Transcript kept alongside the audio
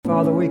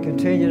Father, we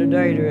continue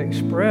today to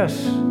express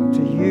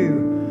to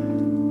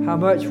you how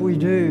much we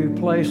do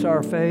place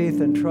our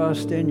faith and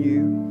trust in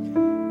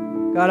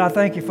you. God, I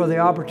thank you for the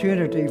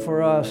opportunity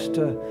for us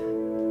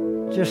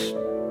to just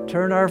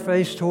turn our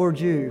face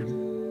towards you,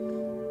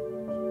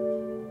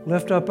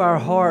 lift up our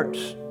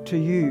hearts to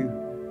you,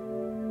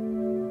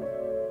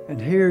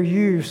 and hear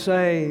you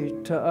say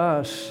to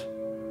us,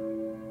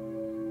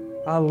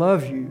 I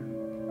love you.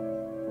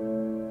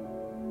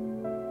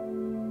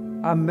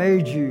 I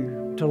made you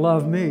to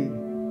love me.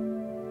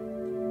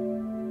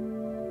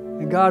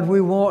 And God,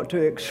 we want to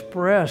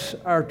express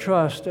our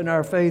trust and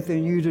our faith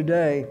in you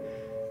today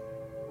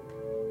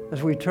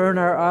as we turn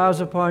our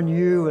eyes upon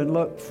you and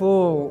look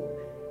full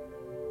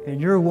in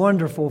your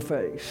wonderful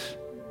face.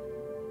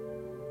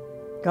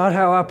 God,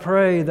 how I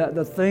pray that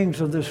the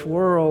things of this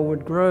world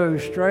would grow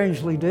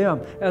strangely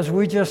dim as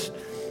we just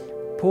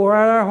pour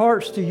out our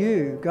hearts to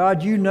you.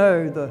 God, you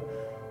know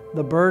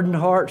the burdened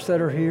hearts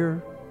that are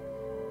here.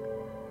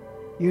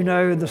 You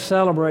know the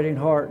celebrating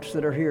hearts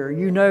that are here.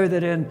 You know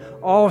that in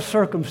all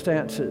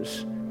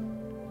circumstances,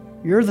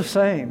 you're the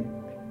same.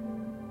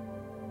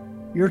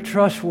 You're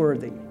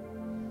trustworthy.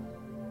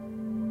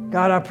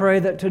 God, I pray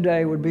that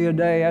today would be a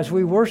day as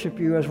we worship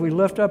you, as we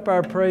lift up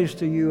our praise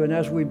to you, and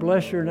as we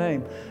bless your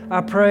name. I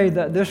pray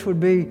that this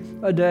would be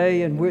a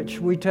day in which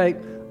we take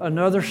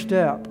another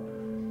step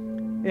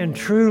in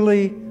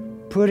truly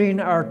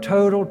putting our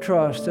total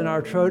trust and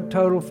our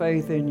total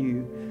faith in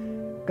you.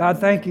 God,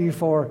 thank you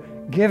for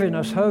giving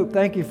us hope.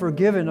 Thank you for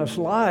giving us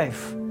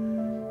life.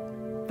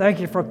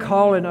 Thank you for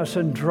calling us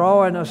and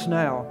drawing us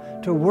now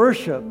to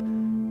worship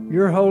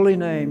your holy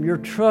name, your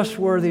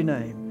trustworthy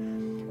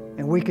name.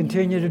 And we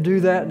continue to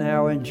do that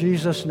now in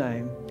Jesus'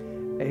 name.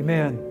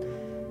 Amen.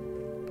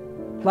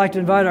 I'd like to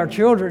invite our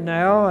children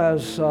now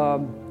as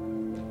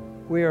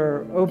we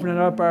are opening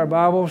up our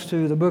Bibles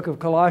to the book of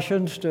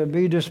Colossians to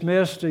be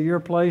dismissed to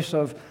your place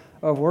of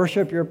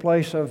worship, your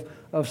place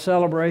of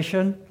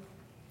celebration.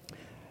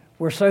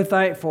 We're so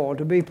thankful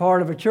to be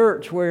part of a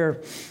church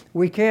where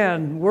we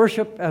can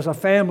worship as a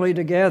family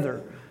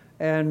together.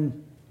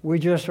 And we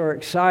just are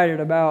excited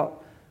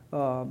about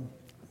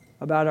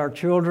our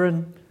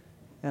children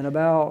and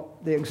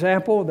about the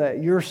example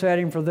that you're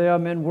setting for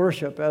them in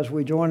worship as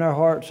we join our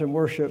hearts and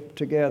worship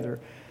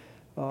together.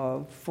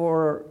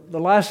 For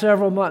the last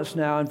several months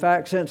now, in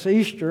fact, since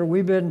Easter,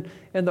 we've been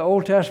in the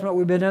Old Testament,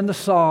 we've been in the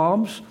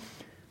Psalms,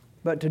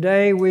 but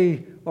today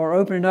we are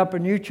opening up a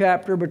new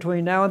chapter.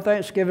 Between now and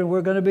Thanksgiving,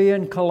 we're going to be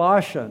in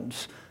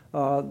Colossians,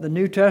 the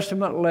New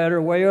Testament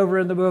letter, way over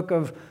in the book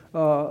of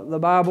the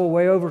Bible,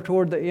 way over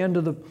toward the end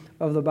of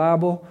the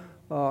Bible.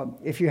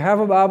 If you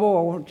have a Bible,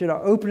 I want you to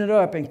open it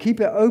up and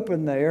keep it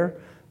open there.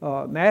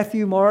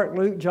 Matthew, Mark,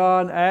 Luke,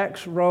 John,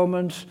 Acts,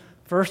 Romans,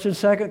 1st and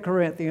 2nd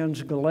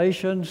Corinthians,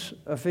 Galatians,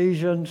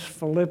 Ephesians,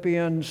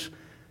 Philippians,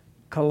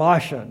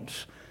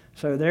 Colossians.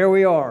 So there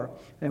we are.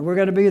 And we're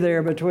going to be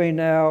there between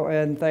now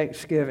and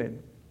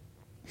Thanksgiving.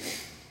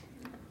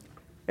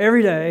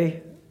 Every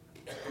day,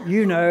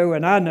 you know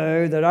and I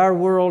know that our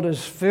world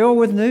is filled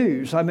with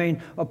news. I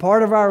mean, a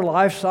part of our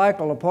life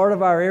cycle, a part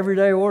of our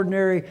everyday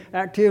ordinary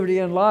activity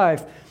in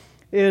life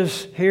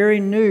is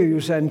hearing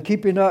news and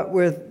keeping up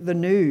with the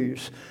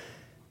news.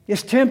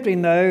 It's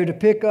tempting, though, to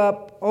pick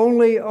up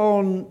only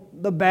on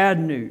the bad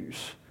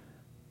news.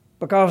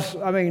 Because,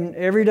 I mean,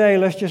 every day,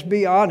 let's just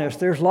be honest,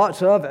 there's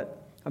lots of it.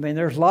 I mean,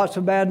 there's lots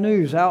of bad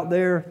news out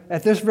there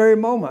at this very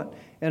moment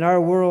in our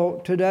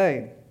world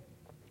today.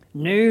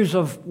 News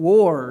of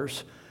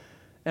wars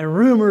and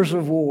rumors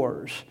of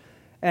wars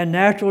and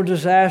natural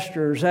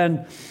disasters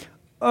and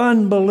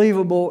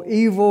unbelievable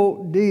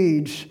evil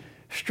deeds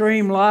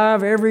stream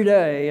live every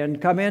day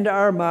and come into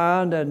our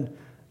mind and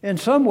in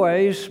some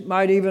ways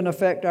might even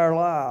affect our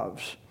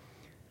lives.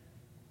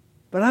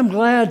 But I'm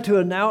glad to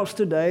announce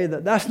today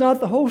that that's not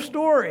the whole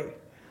story.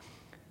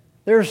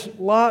 There's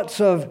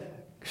lots of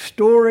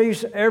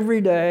stories every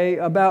day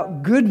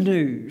about good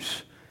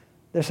news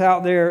that's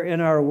out there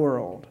in our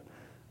world.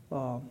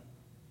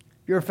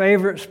 Your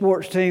favorite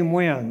sports team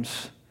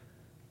wins.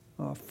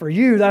 For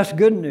you, that's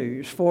good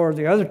news. For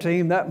the other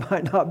team, that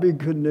might not be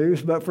good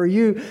news, but for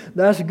you,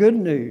 that's good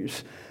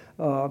news.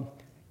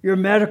 Your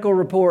medical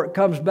report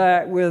comes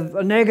back with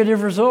a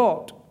negative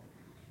result,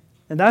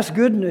 and that's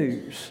good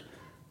news.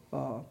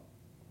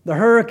 The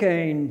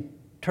hurricane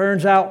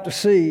turns out to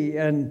sea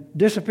and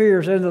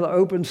disappears into the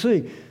open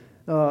sea.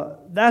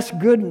 That's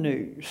good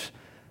news.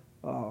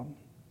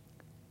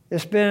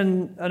 It's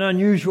been an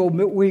unusual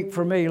week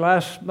for me.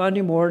 Last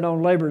Monday morning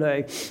on Labor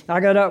Day, I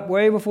got up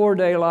way before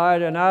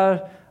daylight and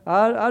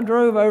I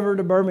drove over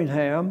to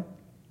Birmingham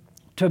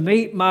to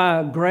meet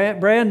my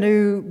brand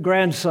new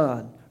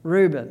grandson,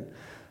 Reuben.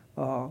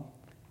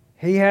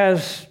 He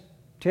has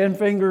 10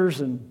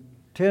 fingers and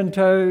 10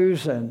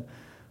 toes, and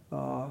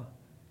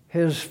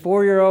his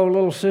 4-year-old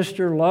little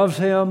sister loves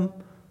him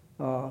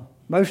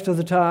most of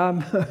the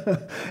time.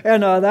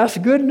 And that's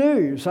good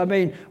news. I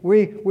mean,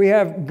 we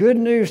have good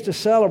news to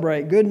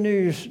celebrate, good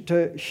news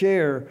to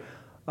share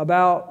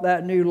about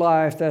that new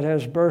life that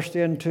has burst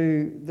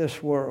into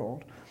this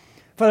world.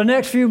 For the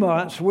next few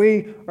months,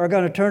 we are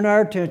going to turn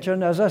our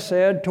attention, as I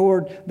said,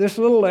 toward this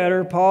little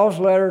letter, Paul's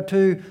letter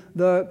to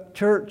the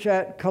church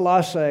at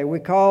Colossae.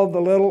 We call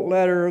the little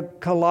letter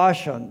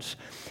Colossians.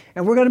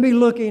 And we're going to be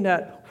looking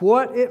at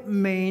what it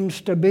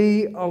means to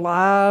be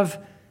alive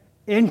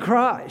in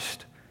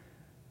Christ.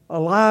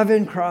 Alive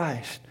in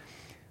Christ.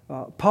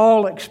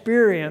 Paul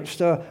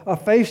experienced a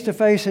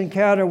face-to-face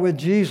encounter with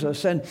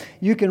Jesus, and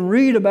you can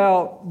read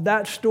about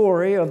that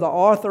story of the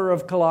author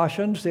of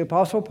Colossians, the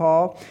Apostle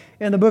Paul,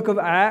 in the book of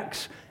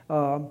Acts.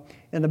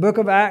 In the book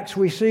of Acts,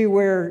 we see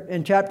where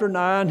in chapter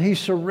 9 he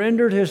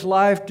surrendered his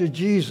life to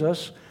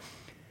Jesus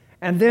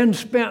and then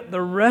spent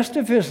the rest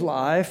of his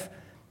life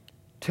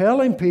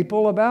telling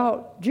people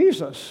about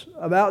Jesus,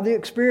 about the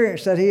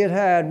experience that he had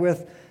had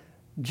with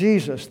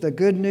Jesus, the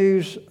good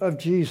news of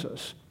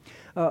Jesus.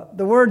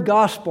 The word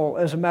gospel,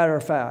 as a matter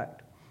of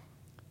fact,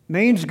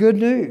 means good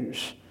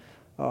news.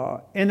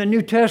 In the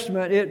New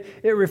Testament,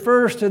 it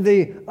refers to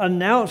the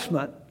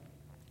announcement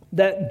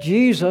that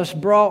Jesus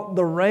brought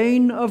the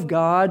reign of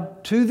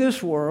God to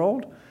this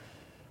world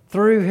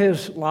through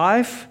his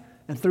life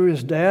and through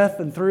his death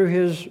and through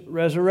his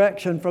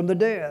resurrection from the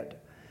dead.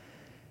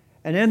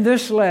 And in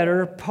this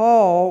letter,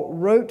 Paul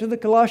wrote to the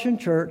Colossian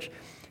church.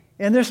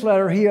 In this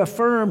letter, he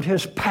affirmed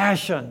his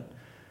passion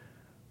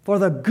for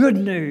the good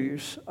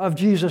news of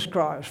Jesus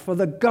Christ, for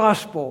the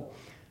gospel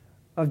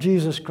of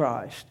Jesus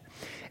Christ.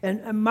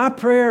 And my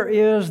prayer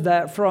is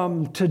that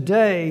from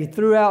today,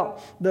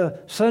 throughout the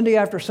Sunday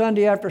after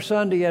Sunday after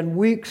Sunday and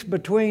weeks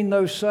between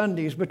those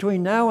Sundays,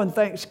 between now and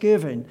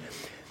Thanksgiving,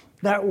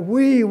 that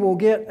we will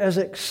get as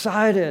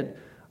excited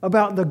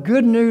about the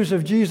good news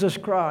of Jesus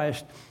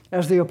Christ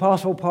as the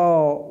Apostle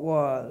Paul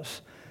was.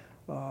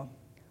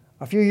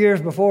 A few years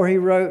before he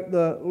wrote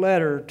the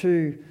letter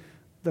to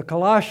the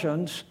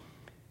Colossians,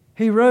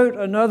 he wrote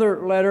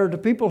another letter to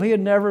people he had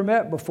never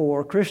met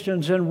before,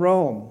 Christians in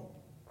Rome.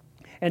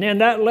 And in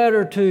that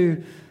letter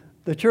to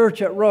the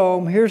church at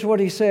Rome, here's what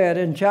he said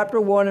in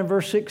chapter 1 and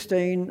verse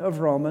 16 of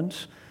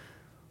Romans.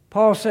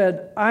 Paul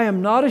said, "I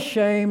am not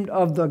ashamed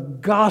of the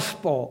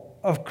gospel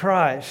of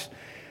Christ,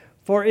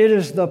 for it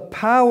is the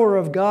power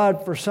of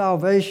God for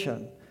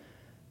salvation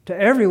to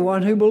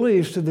everyone who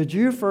believes, to the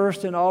Jew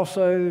first and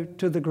also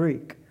to the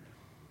Greek."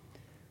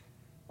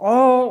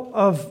 All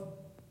of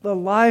the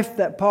life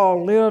that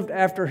Paul lived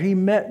after he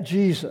met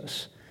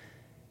Jesus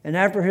and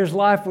after his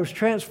life was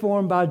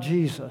transformed by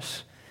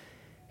Jesus,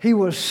 he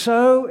was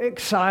so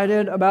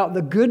excited about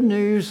the good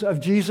news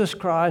of Jesus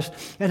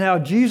Christ and how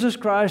Jesus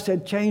Christ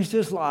had changed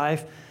his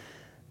life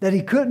that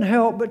he couldn't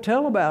help but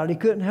tell about it. He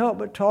couldn't help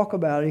but talk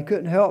about it. He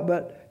couldn't help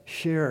but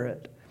share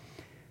it.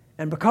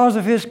 And because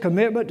of his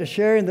commitment to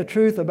sharing the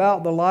truth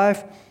about the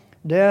life,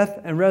 death,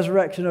 and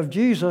resurrection of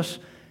Jesus,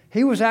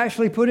 he was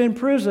actually put in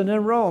prison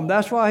in Rome.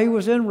 That's why he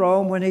was in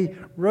Rome when he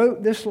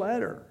wrote this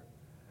letter.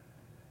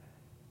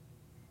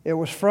 It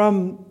was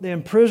from the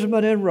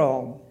imprisonment in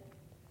Rome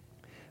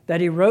that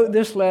he wrote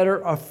this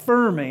letter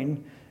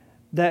affirming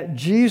that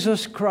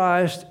Jesus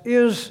Christ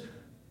is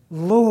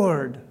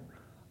Lord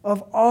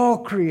of all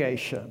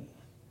creation.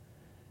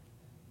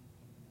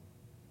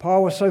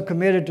 Paul was so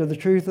committed to the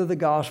truth of the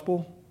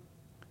gospel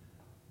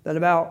that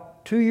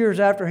about 2 years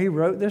after he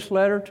wrote this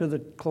letter to the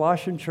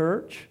Colossian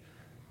church,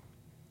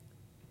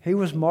 he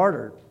was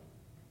martyred.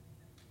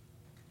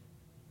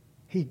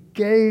 He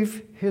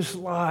gave his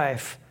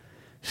life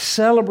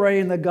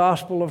celebrating the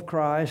gospel of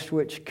Christ,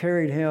 which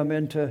carried him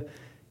into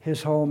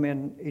his home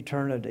in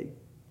eternity.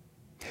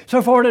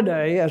 So for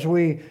today, as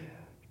we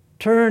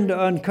turn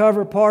to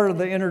uncover part of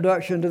the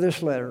introduction to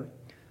this letter,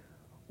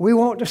 we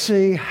want to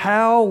see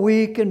how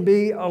we can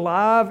be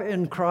alive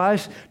in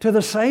Christ to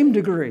the same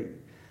degree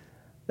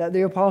that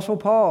the Apostle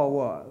Paul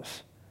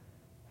was.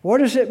 What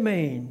does it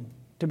mean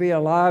to be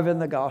alive in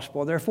the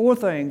gospel? There are 4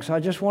 things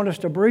I just want us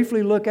to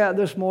briefly look at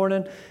this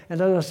morning.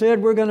 And as I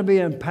said, we're going to be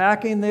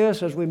unpacking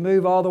this as we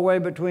move all the way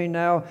between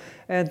now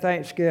and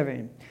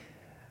Thanksgiving.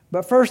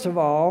 But first of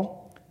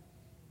all,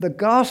 the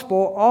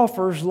gospel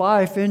offers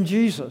life in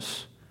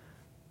Jesus.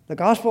 The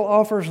gospel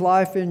offers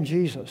life in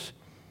Jesus.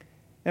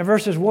 In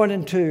verses 1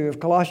 and 2 of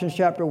Colossians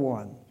chapter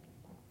 1,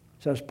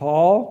 it says,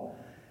 "Paul,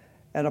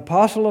 an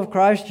apostle of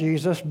Christ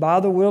Jesus, by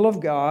the will of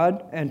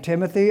God, and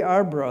Timothy,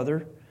 our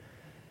brother,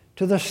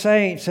 to the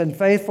saints and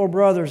faithful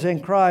brothers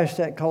in Christ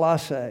at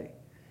Colossae,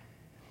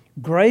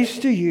 grace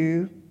to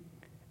you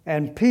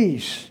and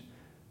peace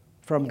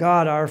from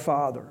God our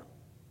Father."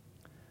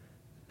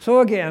 So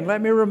again,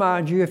 let me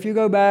remind you, if you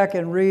go back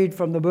and read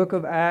from the book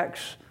of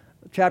Acts,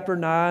 chapter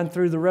 9,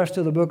 through the rest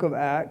of the book of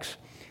Acts,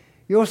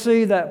 you'll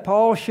see that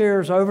Paul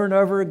shares over and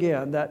over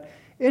again that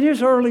in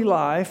his early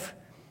life,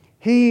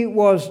 he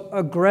was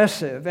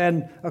aggressive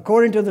and,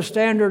 according to the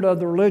standard of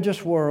the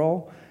religious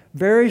world,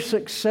 very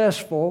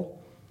successful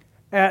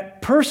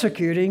at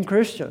persecuting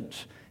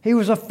Christians. He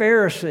was a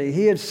Pharisee.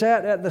 He had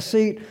sat at the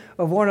feet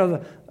of one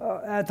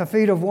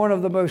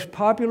of the most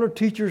popular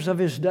teachers of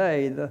his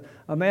day,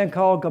 a man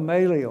called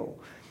Gamaliel.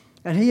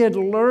 And he had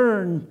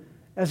learned,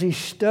 as he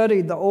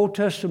studied the Old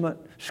Testament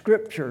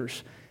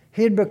scriptures,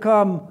 He had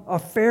become a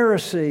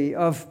Pharisee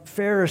of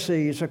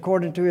Pharisees,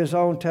 according to his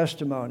own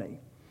testimony.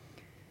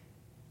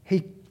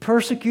 He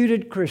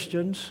persecuted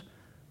Christians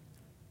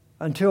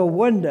until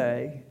one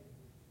day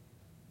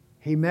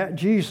he met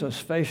Jesus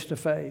face to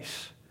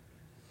face.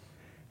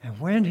 And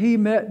when he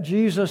met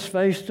Jesus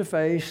face to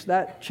face,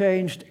 that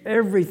changed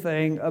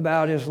everything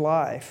about his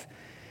life.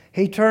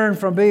 He turned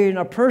from being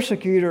a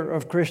persecutor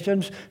of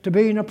Christians to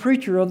being a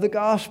preacher of the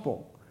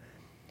gospel.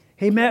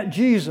 He met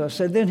Jesus,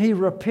 and then he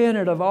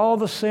repented of all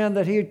the sin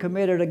that he had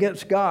committed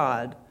against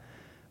God,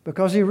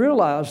 because he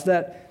realized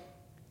that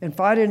in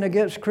fighting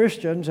against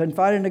Christians and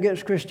fighting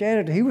against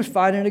Christianity, he was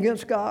fighting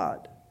against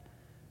God.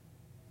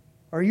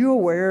 Are you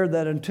aware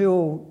that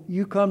until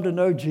you come to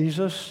know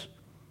Jesus,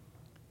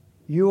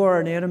 you are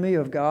an enemy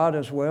of God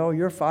as well?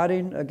 You're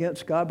fighting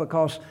against God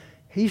because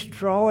He's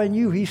drawing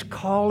you, He's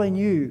calling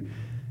you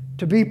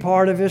to be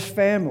part of His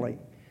family.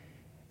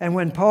 And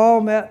when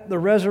Paul met the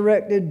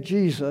resurrected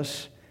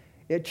Jesus,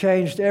 it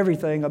changed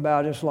everything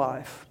about his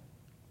life.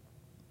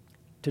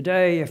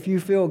 Today, if you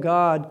feel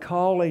God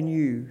calling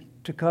you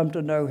to come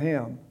to know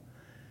Him,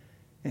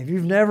 if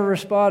you've never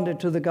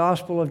responded to the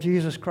gospel of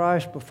Jesus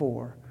Christ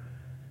before,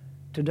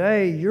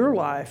 today your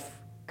life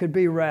could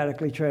be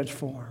radically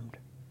transformed.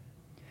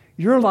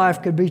 Your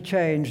life could be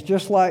changed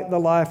just like the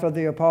life of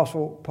the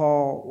Apostle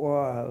Paul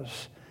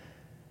was.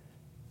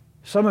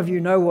 Some of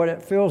you know what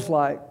it feels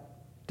like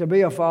to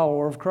be a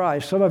follower of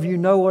Christ. Some of you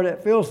know what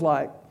it feels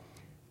like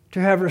to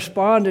have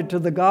responded to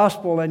the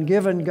gospel and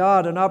given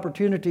God an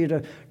opportunity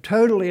to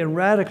totally and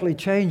radically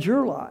change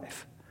your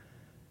life.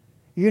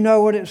 You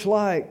know what it's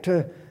like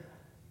to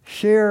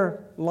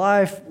share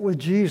life with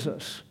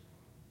Jesus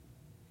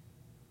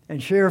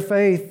and share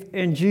faith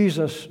in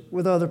Jesus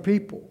with other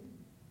people.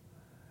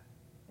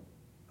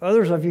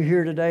 Others of you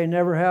here today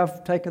never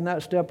have taken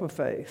that step of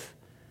faith.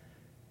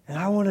 And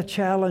I want to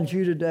challenge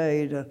you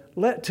today to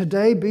let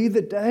today be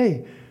the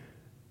day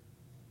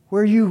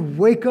where you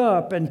wake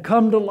up and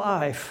come to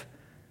life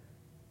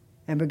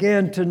and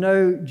begin to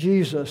know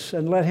Jesus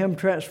and let Him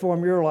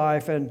transform your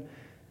life and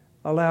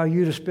allow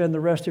you to spend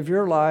the rest of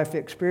your life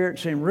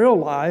experiencing real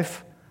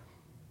life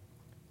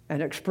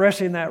and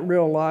expressing that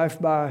real life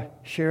by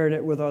sharing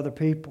it with other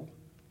people.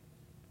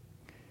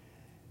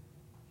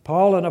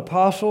 Paul, an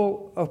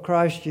apostle of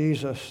Christ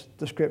Jesus,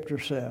 the Scripture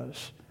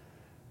says.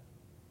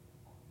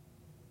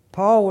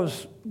 Paul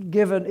was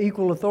given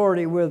equal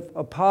authority with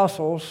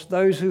apostles,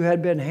 those who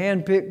had been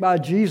handpicked by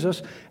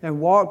Jesus and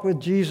walked with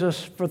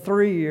Jesus for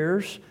 3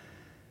 years.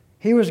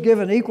 He was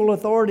given equal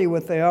authority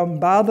with them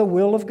by the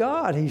will of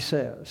God, he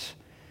says.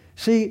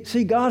 See,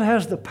 God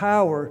has the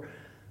power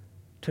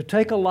to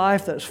take a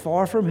life that's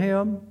far from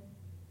Him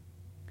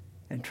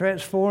and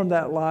transform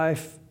that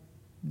life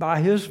by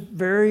His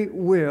very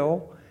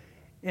will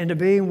into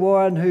being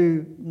one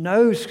who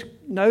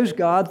knows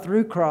God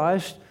through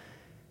Christ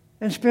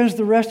and spends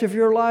the rest of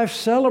your life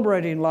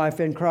celebrating life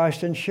in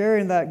Christ and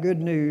sharing that good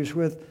news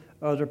with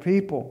other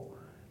people.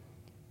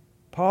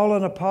 Paul,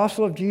 an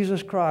apostle of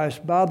Jesus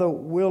Christ by the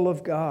will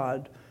of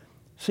God.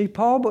 See,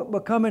 Paul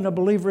becoming a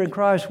believer in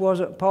Christ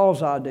wasn't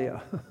Paul's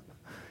idea.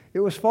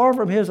 It was far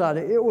from his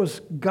idea. It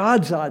was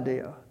God's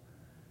idea.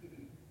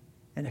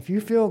 And if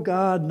you feel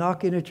God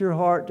knocking at your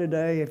heart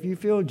today, if you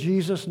feel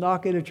Jesus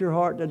knocking at your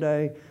heart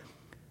today,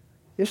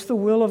 it's the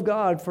will of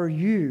God for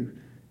you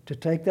to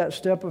take that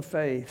step of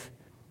faith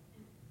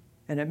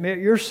and admit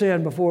your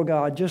sin before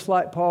God, just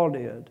like Paul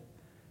did.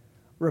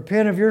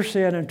 Repent of your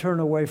sin and turn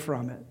away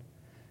from it.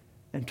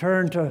 And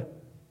turn to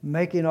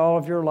making all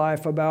of your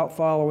life about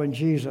following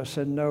Jesus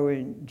and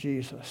knowing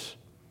Jesus.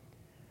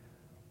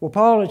 Well,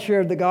 Paul had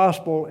shared the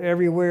gospel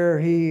everywhere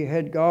he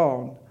had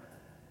gone.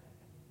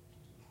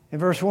 In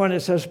verse 1 it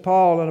says,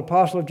 Paul, an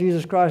apostle of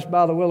Jesus Christ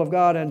by the will of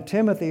God, and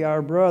Timothy,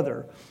 our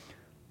brother.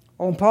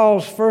 On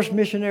Paul's first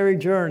missionary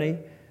journey,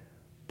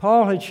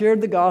 Paul had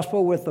shared the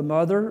gospel with the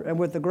mother and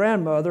with the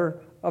grandmother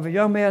of a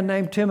young man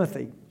named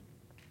Timothy.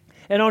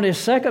 And on his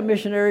second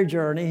missionary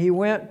journey, he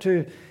went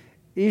to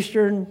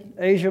Eastern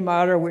Asia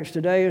Minor, which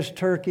today is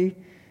Turkey,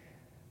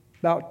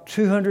 about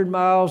 200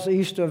 miles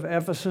east of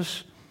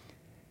Ephesus.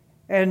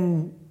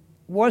 And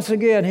once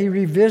again, he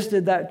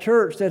revisited that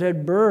church that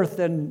had birthed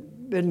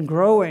and been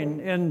growing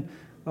in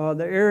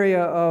the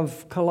area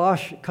of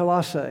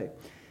Colossae.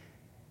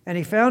 And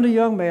he found a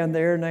young man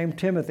there named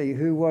Timothy,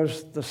 who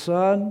was the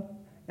son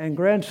and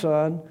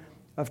grandson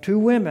of 2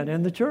 women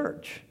in the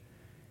church.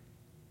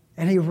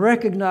 And he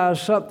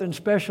recognized something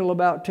special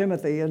about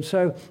Timothy. And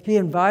so he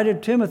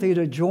invited Timothy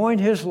to join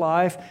his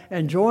life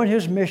and join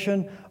his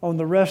mission on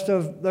the rest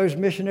of those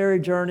missionary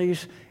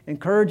journeys,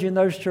 encouraging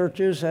those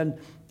churches, and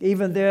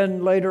even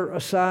then later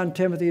assigned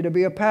Timothy to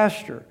be a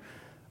pastor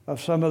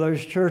of some of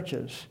those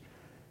churches.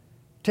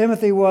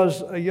 Timothy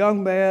was a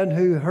young man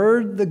who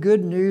heard the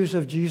good news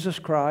of Jesus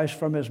Christ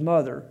from his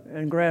mother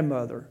and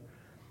grandmother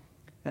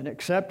and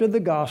accepted the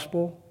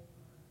gospel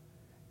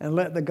and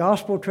let the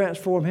gospel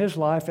transform his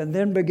life, and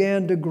then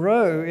began to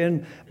grow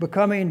in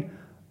becoming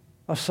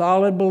a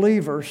solid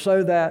believer,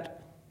 so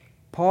that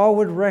Paul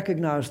would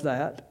recognize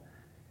that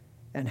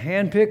and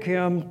handpick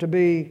him to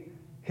be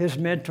his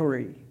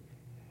mentoree.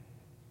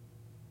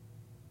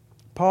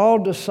 Paul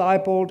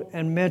discipled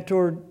and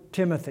mentored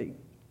Timothy.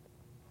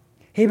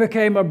 He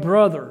became a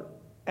brother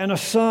and a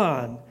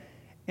son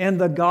in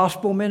the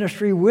gospel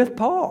ministry with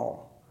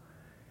Paul.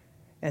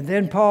 And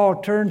then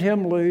Paul turned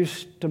him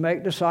loose to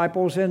make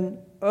disciples in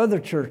other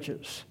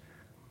churches.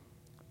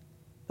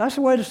 That's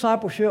the way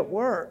discipleship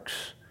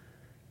works.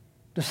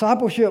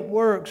 Discipleship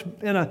works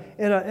in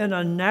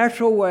a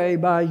natural way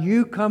by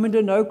you coming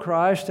to know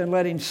Christ and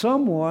letting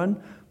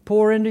someone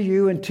pour into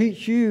you and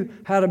teach you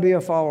how to be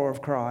a follower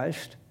of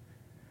Christ.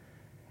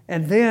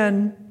 And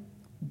then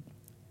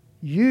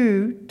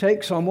you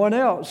take someone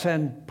else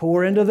and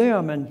pour into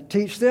them and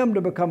teach them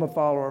to become a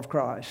follower of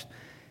Christ.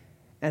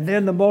 And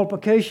then the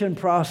multiplication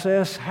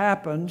process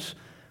happens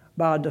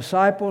by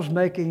disciples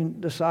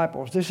making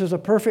disciples. This is a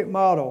perfect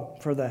model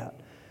for that.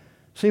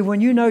 See,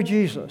 when you know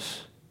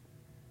Jesus,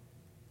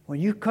 when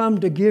you come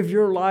to give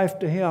your life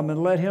to Him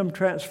and let Him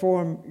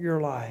transform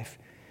your life,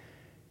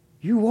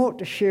 you want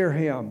to share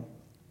Him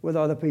with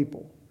other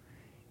people.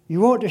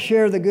 You want to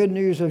share the good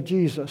news of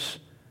Jesus.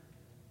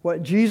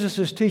 What Jesus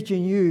is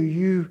teaching you,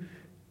 you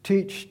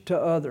teach to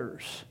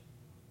others.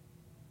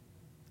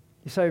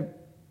 You say,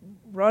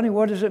 Ronny,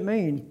 what does it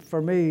mean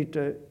for me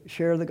to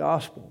share the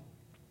gospel?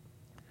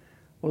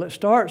 Well, it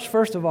starts,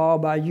 first of all,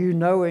 by you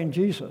knowing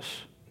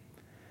Jesus.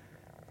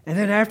 And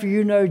then after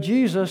you know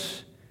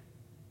Jesus,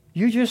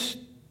 you just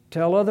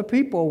tell other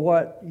people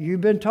what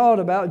you've been taught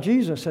about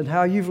Jesus and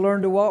how you've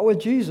learned to walk with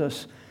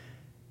Jesus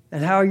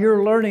and how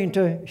you're learning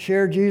to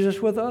share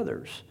Jesus with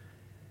others.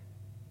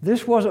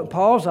 This wasn't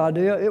Paul's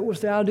idea. It was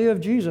the idea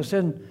of Jesus.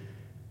 In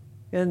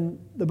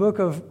the book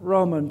of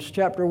Romans,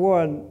 chapter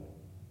 1,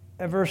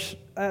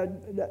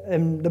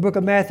 in the book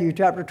of Matthew,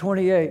 chapter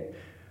 28,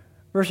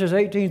 verses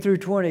 18 through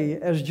 20,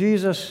 as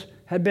Jesus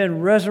had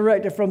been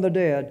resurrected from the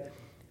dead,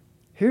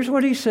 here's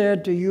what He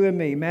said to you and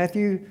me.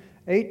 Matthew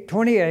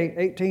 28,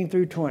 18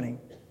 through 20. He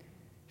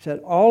said,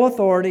 all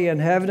authority in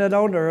heaven and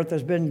on earth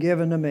has been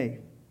given to me.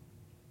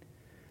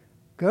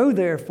 Go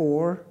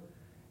therefore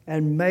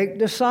and make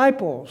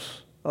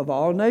disciples of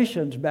all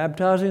nations,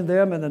 baptizing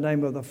them in the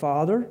name of the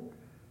Father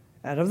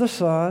and of the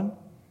Son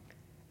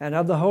and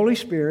of the Holy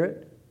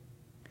Spirit,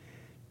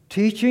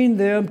 teaching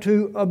them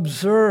to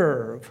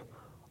observe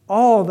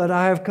all that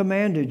I have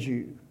commanded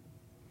you.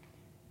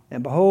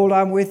 And behold,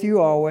 I'm with you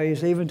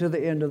always, even to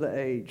the end of the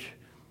age.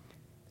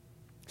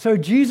 So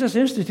Jesus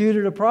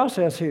instituted a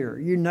process here.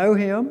 You know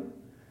Him,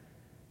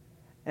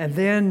 and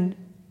then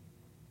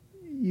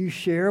you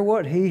share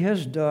what He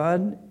has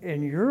done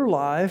in your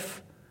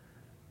life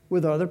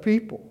with other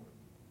people.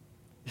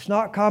 It's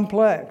not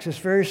complex. It's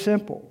very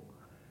simple.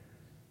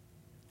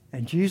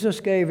 And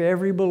Jesus gave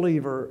every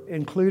believer,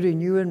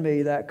 including you and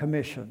me, that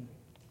commission.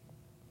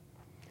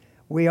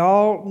 We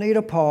all need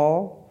a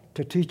Paul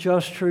to teach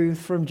us truth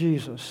from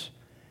Jesus.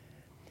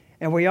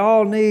 And we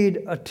all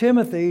need a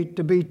Timothy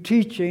to be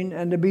teaching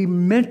and to be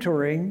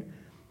mentoring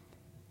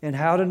in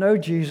how to know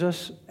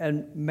Jesus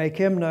and make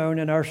Him known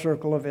in our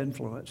circle of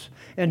influence.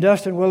 In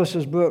Dustin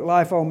Willis's book,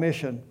 Life on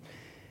Mission,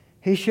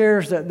 he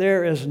shares that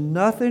there is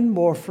nothing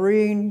more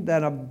freeing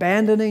than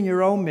abandoning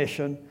your own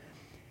mission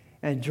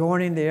and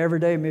joining the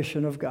everyday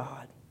mission of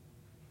God.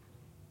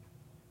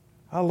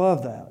 I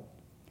love that.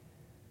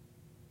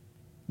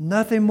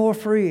 Nothing more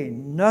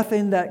freeing,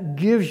 nothing that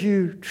gives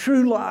you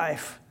true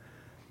life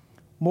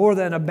more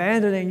than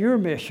abandoning your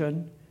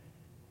mission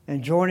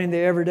and joining the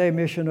everyday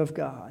mission of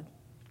God.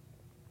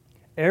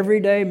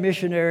 Everyday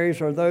missionaries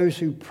are those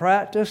who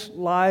practice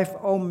life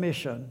on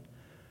mission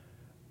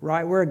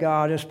right where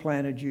God has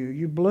planted you.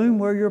 You bloom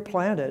where you're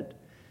planted.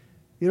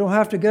 You don't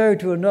have to go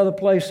to another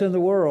place in the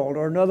world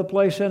or another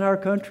place in our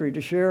country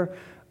to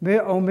be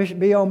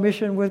on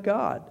mission with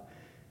God.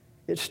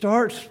 It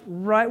starts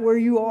right where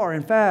you are.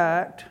 In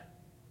fact,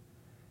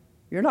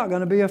 you're not going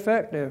to be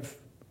effective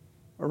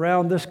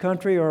around this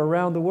country or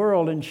around the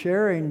world in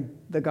sharing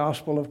the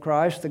gospel of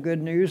Christ, the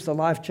good news, the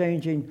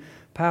life-changing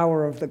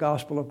power of the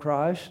gospel of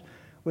Christ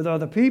with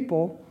other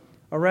people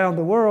around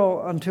the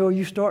world until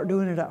you start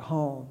doing it at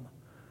home.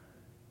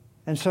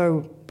 And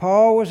so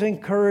Paul was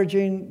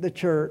encouraging the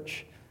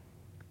church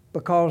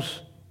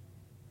because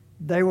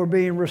they were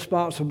being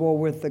responsible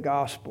with the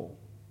gospel.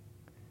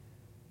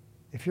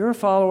 If you're a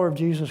follower of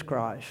Jesus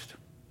Christ,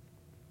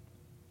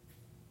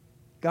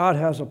 God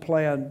has a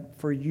plan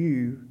for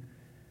you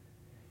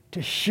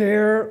to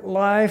share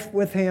life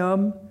with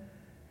Him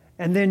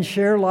and then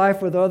share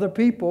life with other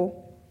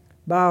people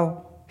by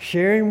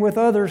sharing with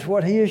others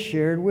what He has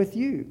shared with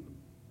you.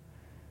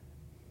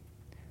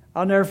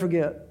 I'll never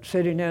forget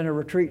sitting in a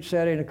retreat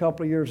setting a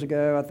couple of years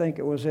ago. I think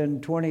it was in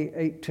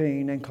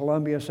 2018 in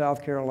Columbia,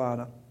 South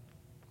Carolina.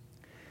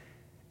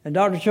 And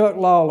Dr. Chuck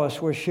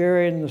Lawless was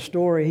sharing the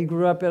story. He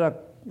grew up in a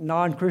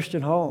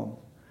non-Christian home.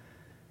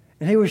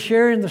 And he was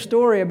sharing the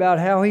story about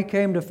how he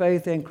came to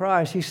faith in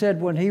Christ. He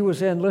said when he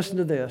was in, listen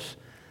to this,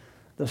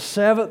 the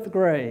seventh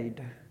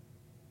grade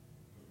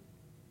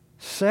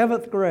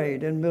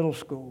in middle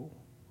school.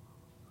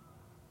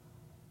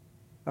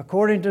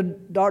 According to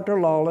Dr.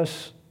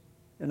 Lawless,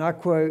 and I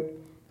quote,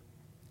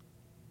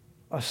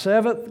 a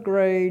seventh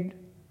grade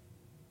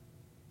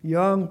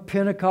young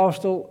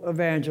Pentecostal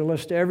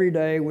evangelist every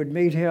day would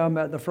meet him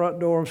at the front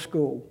door of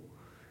school.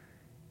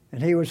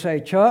 And he would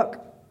say,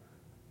 "Chuck,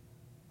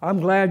 I'm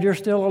glad you're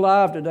still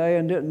alive today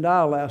and didn't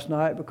die last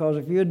night, because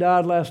if you had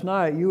died last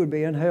night, you would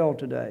be in hell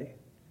today.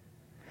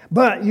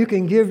 But you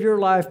can give your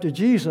life to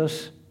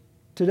Jesus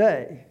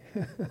today."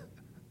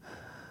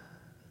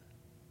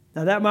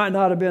 Now, that might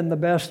not have been the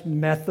best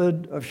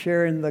method of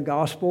sharing the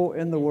gospel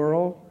in the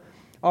world.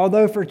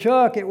 Although for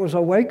Chuck, it was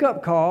a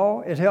wake-up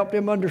call. It helped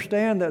him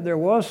understand that there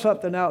was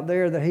something out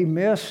there that he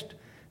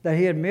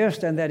had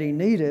missed and that he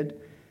needed.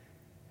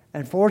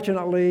 And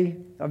fortunately,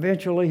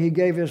 eventually, he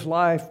gave his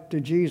life to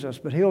Jesus.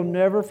 But he'll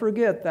never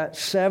forget that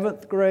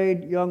seventh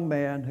grade young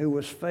man who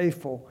was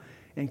faithful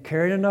and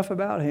cared enough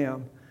about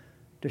him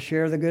to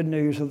share the good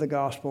news of the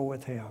gospel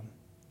with him.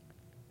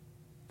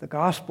 The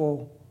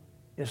gospel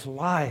is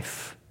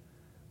life,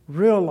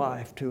 real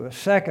life to us.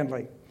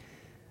 Secondly,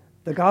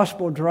 the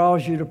gospel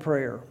draws you to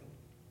prayer.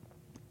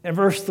 In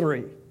verse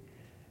 3,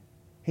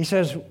 he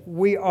says,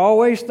 "We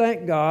always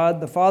thank God,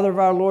 the Father of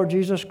our Lord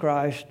Jesus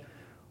Christ,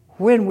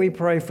 when we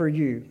pray for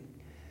you."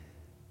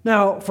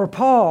 Now, for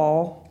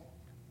Paul,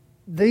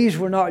 these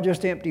were not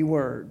just empty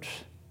words.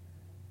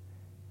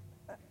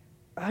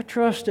 I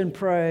trust and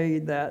pray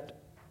that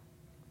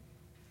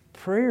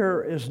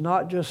prayer is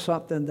not just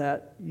something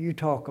that you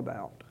talk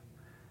about.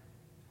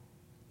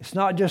 It's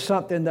not just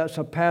something that's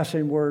a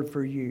passing word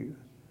for you.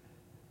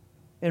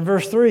 In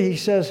verse 3,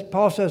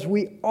 Paul says,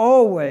 "We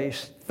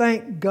always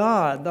thank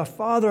God, the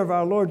Father of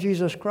our Lord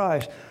Jesus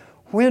Christ,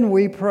 when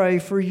we pray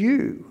for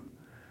you."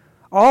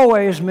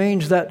 Always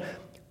means that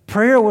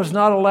prayer was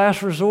not a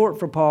last resort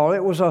for Paul.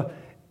 It was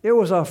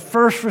a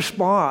first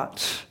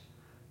response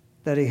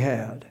that he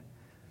had.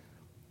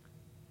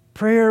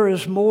 Prayer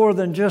is more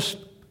than just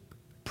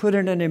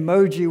putting an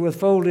emoji with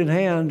folded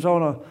hands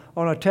on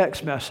a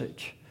text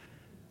message.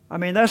 I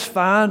mean, that's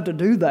fine to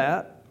do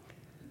that.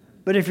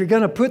 But if you're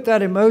going to put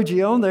that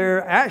emoji on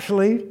there,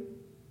 actually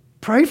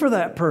pray for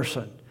that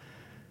person.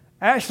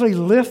 Actually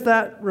lift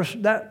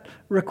that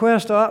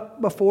request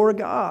up before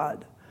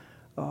God.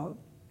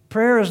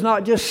 Prayer is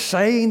not just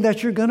saying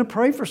that you're going to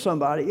pray for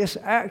somebody. It's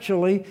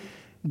actually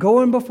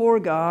going before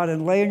God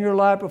and laying your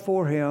life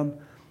before Him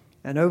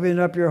and opening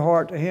up your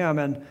heart to Him.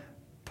 And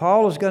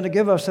Paul is going to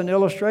give us an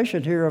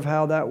illustration here of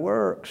how that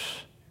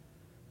works,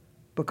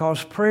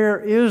 because prayer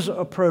is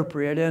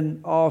appropriate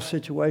in all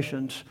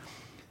situations.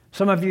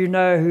 Some of you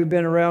know, who've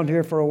been around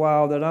here for a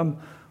while, that I'm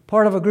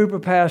part of a group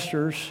of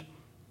pastors,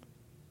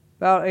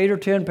 about 8 or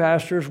 10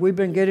 pastors. We've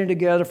been getting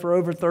together for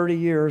over 30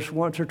 years,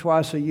 once or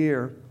twice a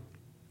year.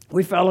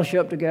 We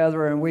fellowship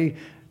together and we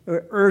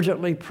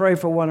urgently pray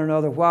for one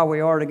another while we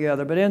are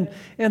together. But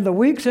in the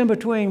weeks in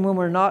between when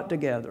we're not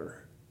together,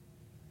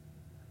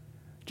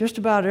 just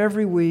about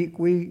every week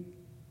we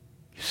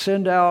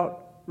send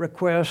out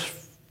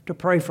requests to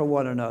pray for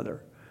one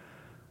another.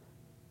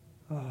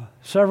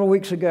 Several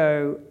weeks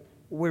ago,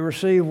 we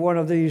received one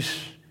of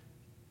these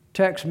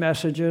text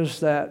messages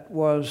that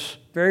was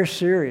very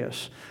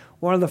serious.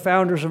 One of the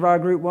founders of our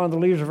group, one of the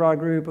leaders of our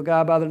group, a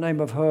guy by the name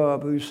of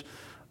Hub, who's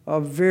a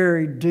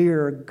very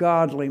dear,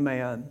 godly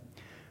man,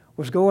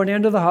 was going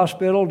into the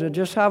hospital to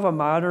just have a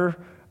minor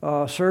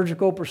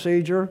surgical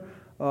procedure.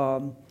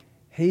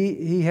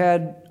 He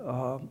had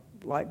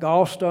like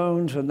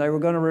gallstones, and they were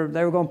going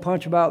to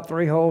punch about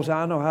 3 holes.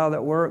 I don't know how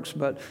that works,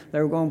 but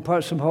they were going to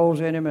punch some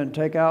holes in him and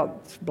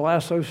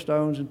blast those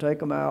stones and take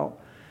them out.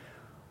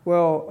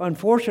 Well,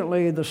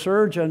 unfortunately, the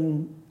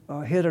surgeon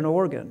hit an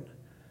organ,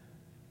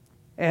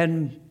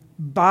 and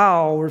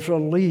bile was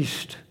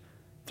released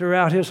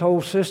throughout his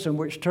whole system,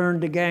 which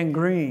turned to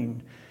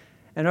gangrene.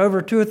 And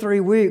over 2 or 3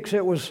 weeks,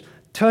 it was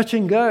touch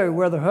and go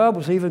whether Hub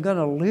was even going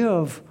to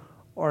live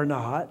or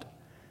not.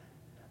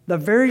 The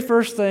very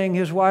first thing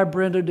his wife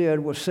Brenda did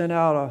was send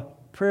out a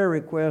prayer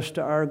request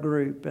to our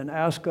group and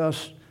ask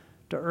us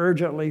to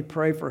urgently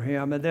pray for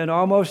him. And then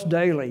almost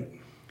daily,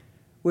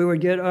 we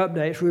would get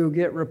updates, we would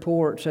get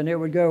reports, and it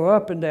would go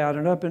up and down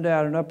and up and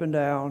down and up and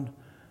down.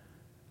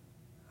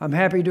 I'm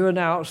happy to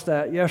announce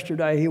that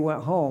yesterday he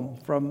went home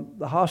from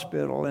the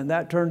hospital, and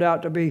that turned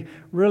out to be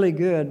really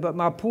good. But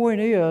my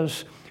point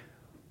is,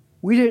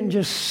 we didn't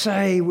just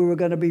say we were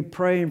going to be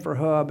praying for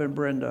Hub and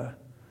Brenda.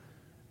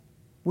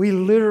 We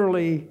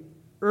literally,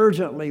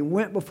 urgently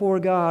went before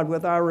God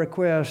with our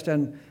request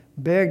and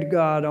begged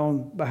God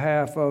on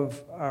behalf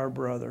of our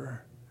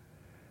brother.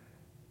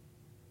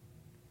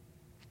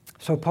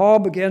 So Paul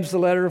begins the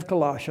letter of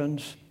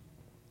Colossians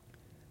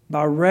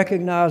by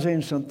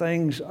recognizing some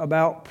things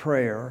about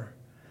prayer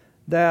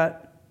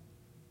that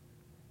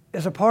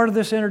is a part of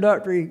this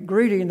introductory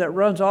greeting that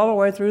runs all the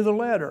way through the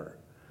letter.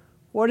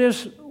 What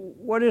is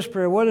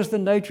prayer? What is the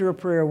nature of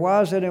prayer?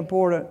 Why is it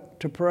important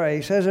to pray?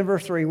 He says in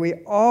verse 3, "We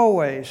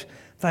always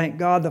thank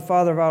God, the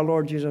Father of our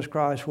Lord Jesus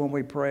Christ, when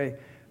we pray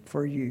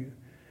for you."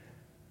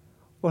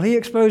 Well, he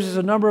exposes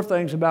a number of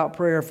things about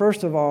prayer.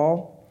 First of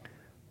all,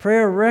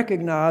 prayer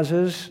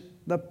recognizes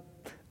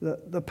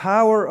the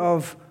power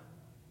of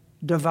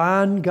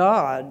divine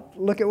God.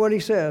 Look at what he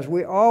says.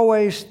 We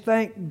always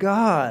thank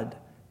God,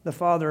 the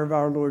Father of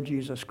our Lord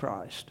Jesus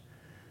Christ.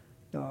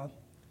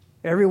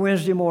 Every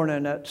Wednesday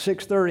morning at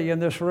 6:30 in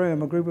this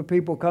room, a group of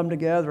people come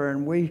together,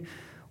 and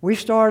we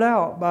start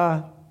out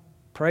by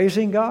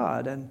praising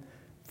God and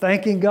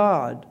thanking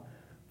God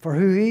for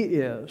who He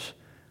is,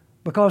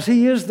 because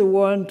He is the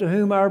one to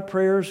whom our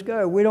prayers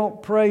go. We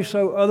don't pray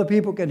so other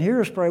people can hear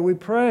us pray. We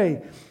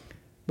pray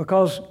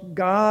because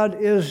God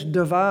is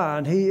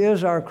divine. He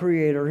is our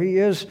Creator. He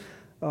is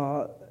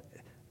the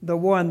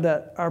one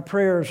that our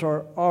prayers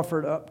are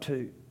offered up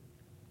to.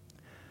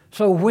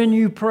 So when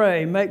you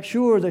pray, make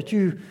sure that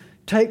you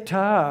take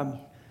time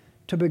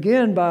to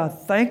begin by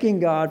thanking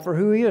God for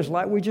who He is.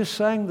 Like we just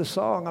sang the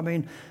song. I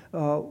mean,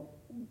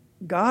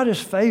 God is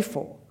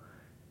faithful.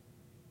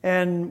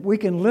 And we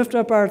can lift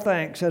up our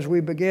thanks as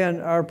we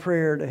begin our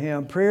prayer to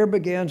Him. Prayer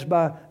begins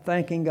by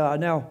thanking God.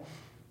 Now,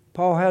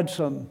 Paul had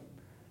some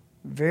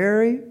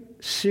very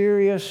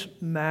serious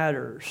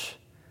matters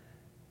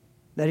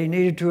that he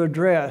needed to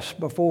address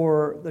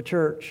before the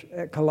church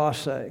at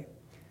Colossae.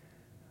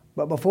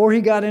 But before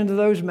he got into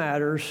those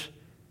matters,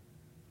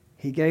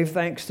 he gave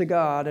thanks to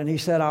God, and he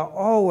said, I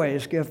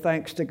always give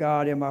thanks to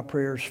God in my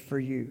prayers for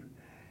you.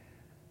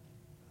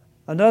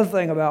 Another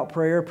thing about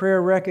prayer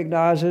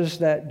recognizes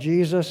that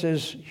Jesus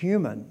is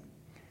human.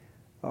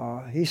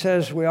 He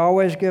says we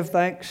always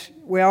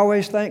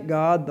thank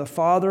God, the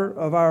Father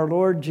of our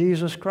Lord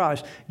Jesus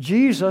Christ.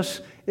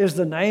 Jesus is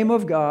the name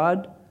of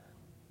God.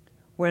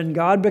 When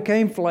God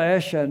became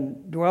flesh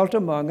and dwelt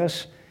among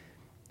us,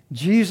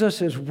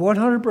 Jesus is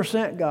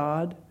 100%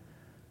 God,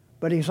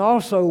 but He's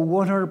also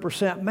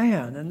 100%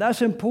 man. And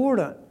that's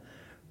important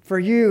for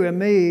you and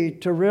me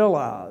to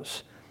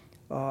realize.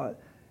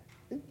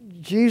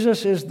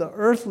 Jesus is the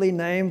earthly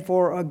name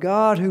for a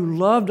God who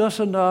loved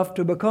us enough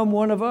to become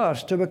one of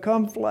us, to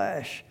become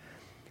flesh.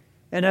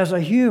 And as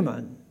a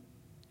human,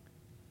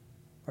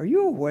 are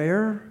you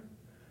aware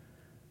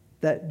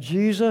that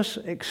Jesus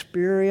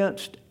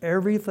experienced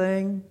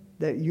everything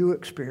that you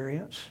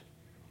experience?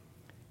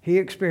 He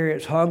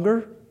experienced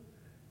hunger.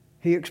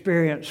 He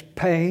experienced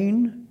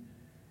pain.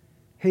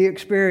 He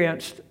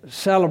experienced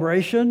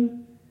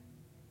celebration.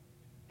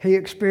 He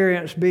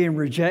experienced being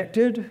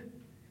rejected.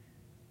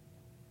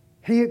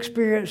 He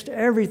experienced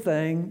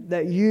everything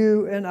that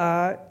you and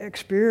I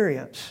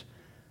experience.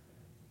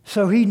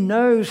 So He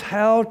knows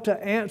how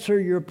to answer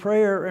your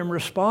prayer and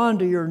respond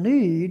to your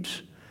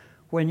needs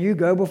when you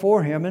go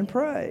before Him and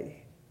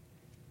pray.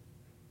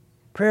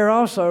 Prayer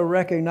also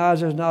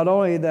recognizes not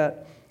only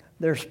that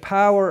there's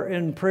power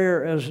in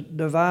prayer as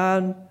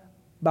divine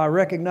by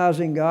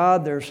recognizing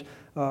God, there's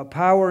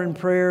power in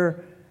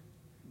prayer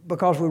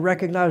because we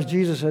recognize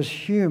Jesus as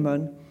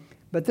human,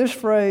 but this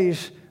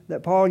phrase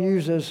that Paul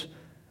uses,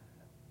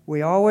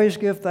 we always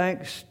give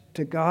thanks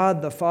to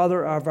God, the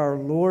Father of our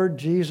Lord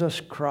Jesus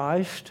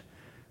Christ.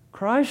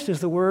 Christ is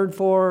the word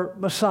for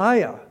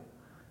Messiah,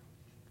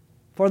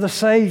 for the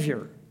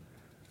Savior,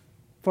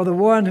 for the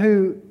one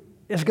who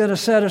is going to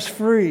set us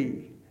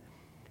free.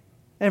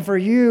 And for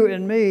you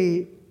and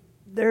me,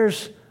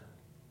 there's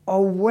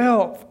a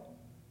wealth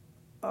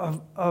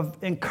of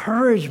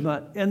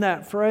encouragement in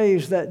that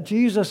phrase that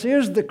Jesus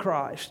is the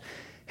Christ.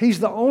 He's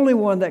the only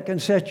one that can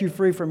set you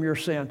free from your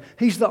sin.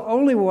 He's the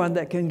only one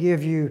that can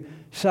give you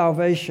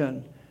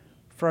salvation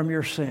from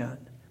your sin.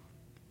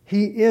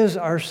 He is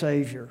our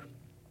Savior.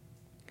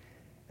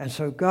 And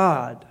so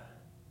God,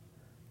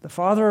 the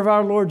Father of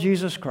our Lord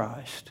Jesus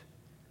Christ,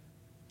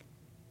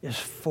 is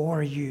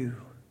for you.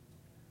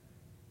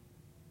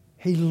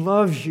 He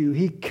loves you.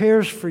 He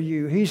cares for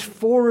you. He's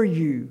for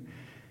you.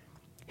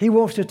 He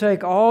wants to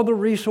take all the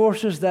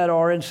resources that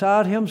are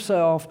inside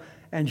Himself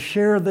and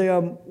share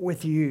them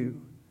with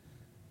you.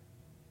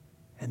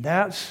 And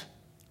that's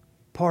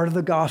part of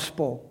the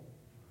gospel,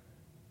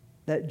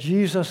 that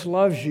Jesus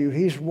loves you.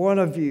 He's one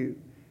of you.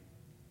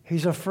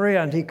 He's a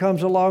friend. He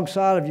comes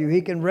alongside of you.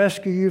 He can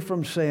rescue you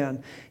from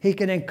sin. He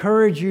can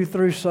encourage you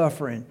through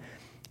suffering.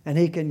 And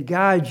He can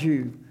guide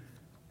you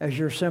as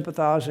your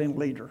sympathizing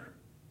leader.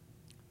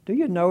 Do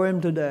you know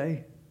Him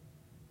today?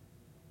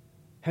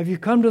 Have you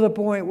come to the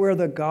point where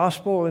the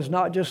gospel is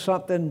not just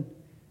something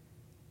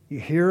you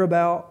hear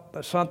about,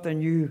 but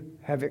something you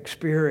have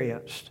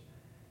experienced?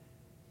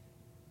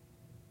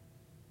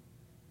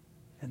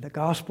 And the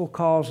gospel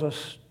calls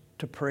us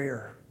to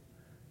prayer,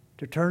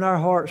 to turn our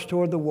hearts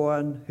toward the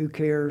one who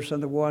cares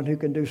and the one who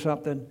can do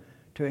something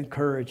to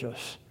encourage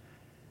us.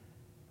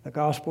 The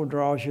gospel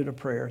draws you to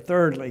prayer.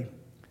 Thirdly,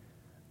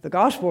 the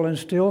gospel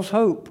instills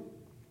hope.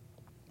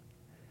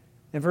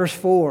 In verse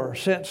 4,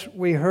 since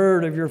we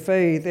heard of your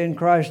faith in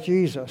Christ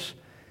Jesus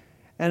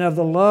and of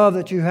the love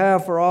that you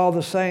have for all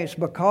the saints,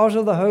 because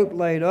of the hope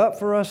laid up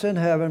for us in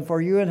heaven, for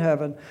you in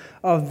heaven,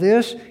 of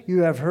this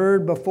you have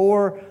heard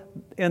before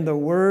in the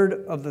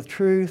word of the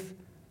truth,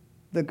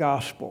 the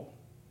gospel.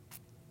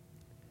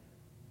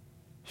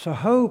 So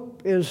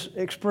hope is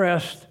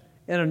expressed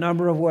in a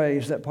number of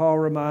ways that Paul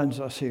reminds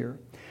us here.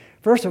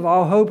 First of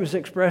all, hope is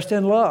expressed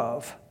in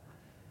love.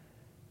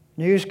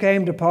 News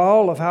came to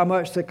Paul of how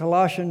much the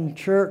Colossian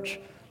church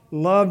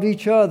loved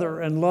each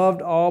other and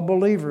loved all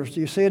believers. Do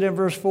you see it in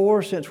verse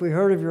 4? Since we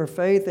heard of your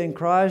faith in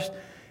Christ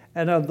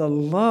and of the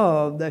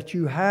love that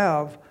you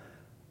have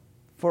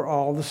for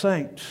all the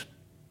saints.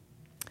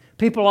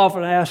 People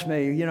often ask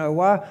me,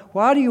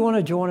 why do you want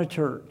to join a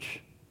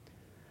church?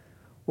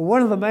 Well,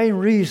 one of the main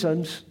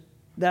reasons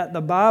that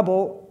the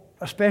Bible,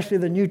 especially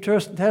the New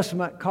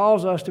Testament,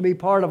 calls us to be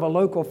part of a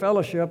local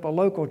fellowship, a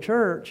local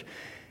church,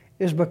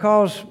 is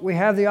because we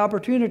have the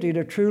opportunity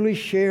to truly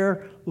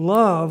share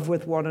love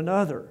with one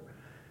another.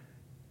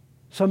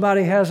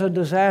 Somebody has a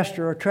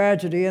disaster or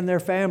tragedy in their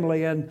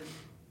family, and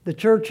the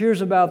church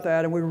hears about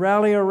that, and we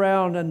rally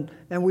around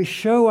and we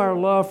show our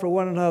love for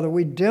one another.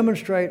 We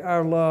demonstrate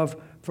our love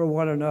for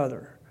one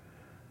another.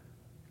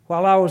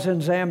 While I was in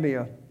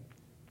Zambia,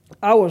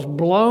 I was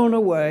blown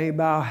away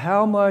by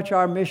how much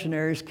our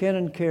missionaries, Ken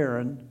and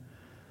Karen,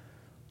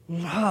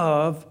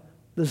 love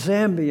the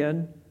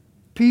Zambian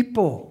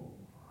people.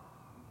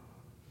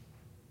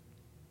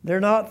 They're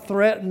not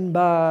threatened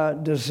by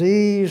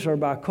disease or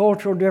by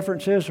cultural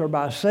differences or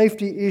by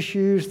safety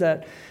issues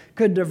that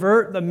could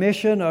divert the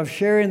mission of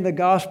sharing the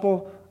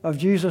gospel of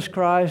Jesus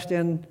Christ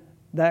in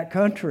that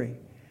country.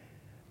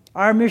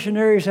 Our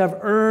missionaries have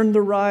earned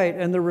the right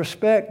and the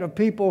respect of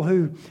people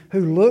who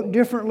look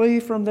differently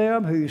from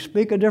them, who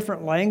speak a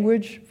different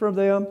language from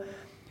them,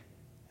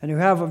 and who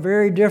have a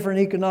very different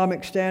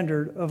economic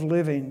standard of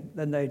living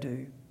than they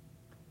do.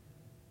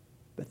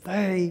 But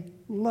they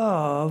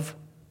love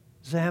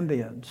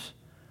Zambians.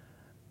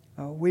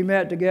 We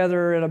met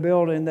together in a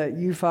building that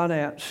you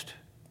financed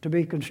to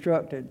be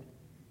constructed.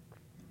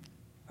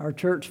 Our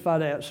church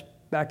financed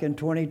back in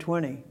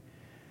 2020.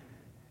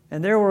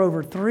 And there were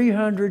over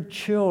 300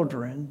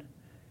 children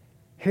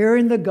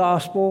hearing the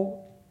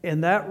gospel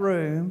in that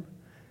room.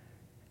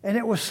 And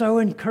it was so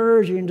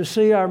encouraging to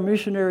see our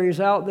missionaries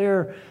out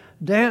there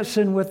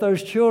dancing with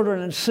those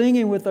children and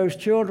singing with those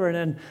children.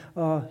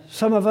 And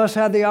some of us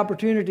had the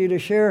opportunity to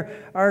share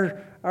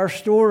our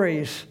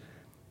stories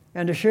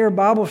and to share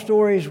Bible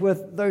stories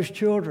with those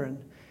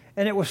children.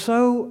 And it was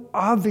so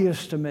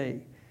obvious to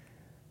me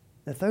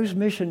that those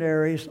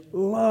missionaries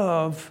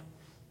love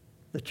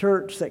the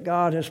church that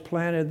God has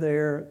planted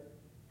there,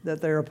 that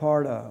they're a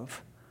part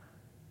of.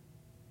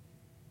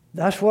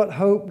 That's what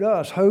hope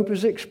does. Hope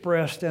is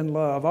expressed in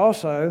love.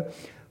 Also,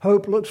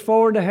 hope looks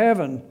forward to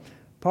heaven.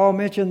 Paul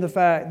mentioned the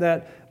fact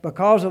that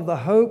because of the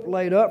hope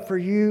laid up for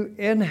you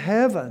in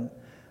heaven,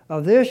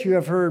 of this you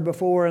have heard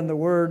before in the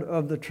word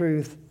of the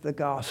truth, the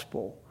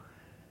gospel.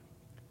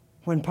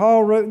 When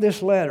Paul wrote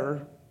this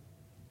letter,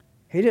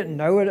 he didn't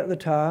know it at the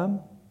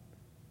time,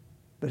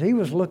 but he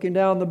was looking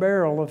down the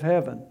barrel of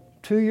heaven.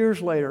 2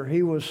 years later,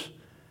 he was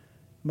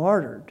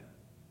martyred.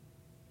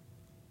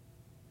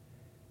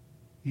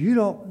 You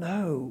don't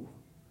know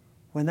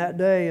when that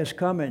day is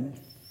coming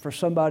for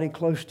somebody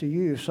close to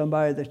you,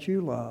 somebody that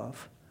you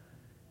love.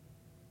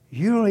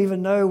 You don't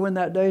even know when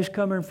that day is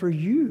coming for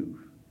you.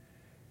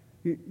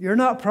 You're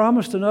not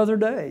promised another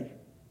day.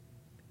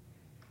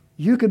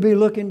 You could be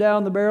looking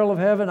down the barrel of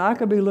heaven. I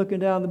could be looking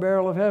down the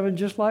barrel of heaven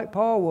just like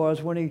Paul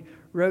was when he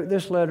wrote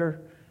this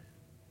letter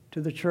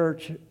to the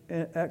church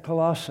at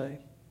Colossae.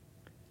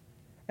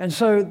 And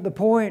so the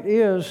point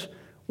is,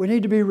 we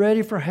need to be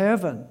ready for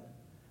heaven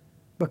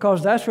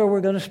because that's where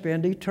we're going to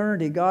spend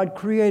eternity. God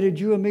created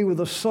you and me with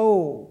a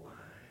soul,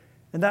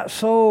 and that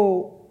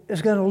soul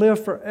is going to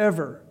live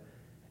forever,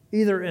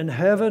 either in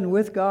heaven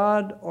with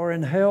God or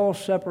in hell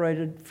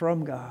separated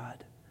from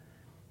God.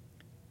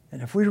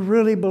 And if we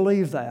really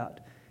believe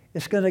that,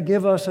 it's going to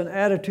give us an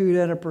attitude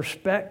and a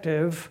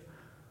perspective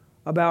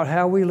about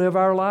how we live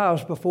our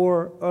lives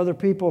before other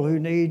people who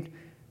need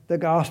the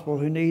gospel,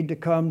 who need to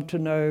come to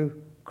know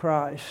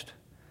Christ.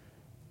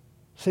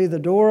 See, the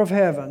door of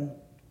heaven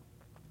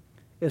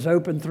is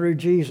open through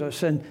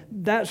Jesus, and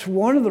that's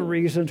one of the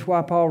reasons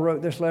why Paul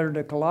wrote this letter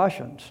to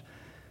Colossians.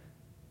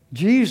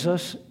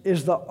 Jesus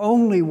is the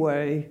only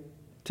way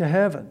to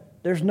heaven.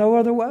 There's no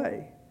other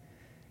way.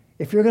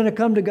 If you're going to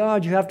come to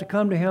God, you have to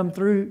come to Him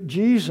through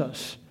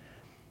Jesus.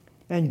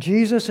 And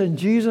Jesus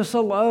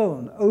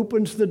alone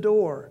opens the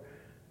door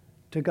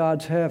to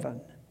God's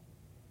heaven.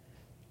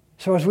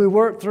 So as we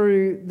work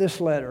through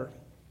this letter,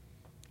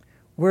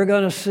 we're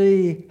going to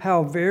see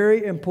how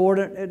very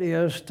important it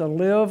is to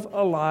live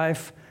a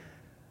life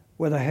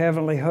with a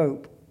heavenly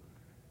hope.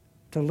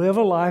 To live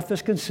a life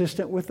that's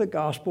consistent with the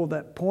gospel,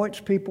 that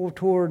points people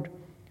toward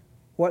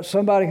what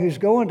somebody who's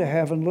going to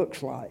heaven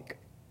looks like.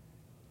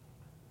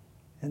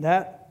 And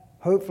that,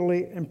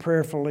 hopefully and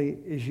prayerfully,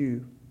 is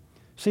you.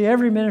 See,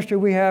 every ministry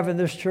we have in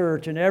this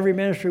church and every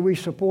ministry we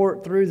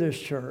support through this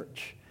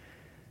church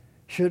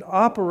should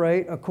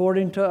operate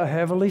according to a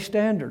heavenly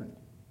standard.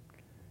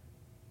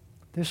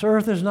 This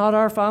earth is not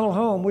our final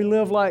home. We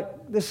live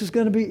like this is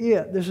going to be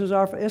it.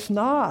 It's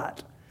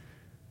not.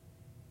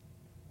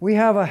 We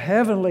have a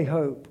heavenly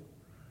hope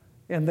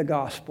in the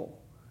gospel.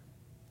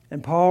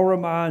 And Paul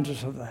reminds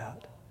us of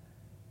that.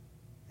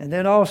 And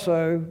then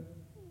also,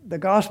 the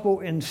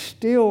gospel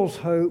instills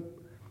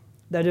hope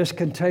that is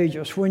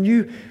contagious. When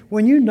you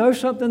know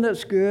something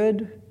that's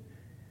good,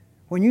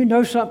 When you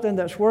know something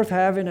that's worth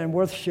having and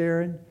worth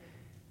sharing,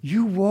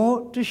 you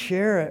want to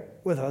share it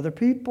with other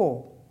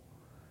people.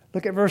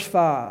 Look at verse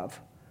 5.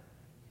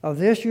 Of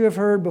this you have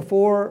heard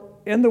before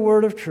in the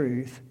word of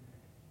truth,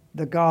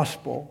 the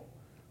gospel,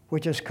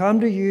 which has come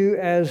to you,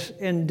 as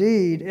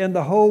indeed in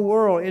the whole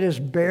world it is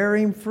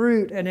bearing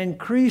fruit and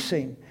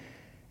increasing,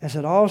 as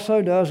it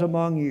also does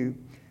among you,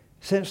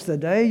 since the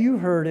day you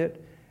heard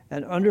it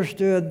and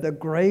understood the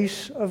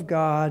grace of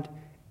God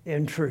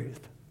in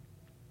truth.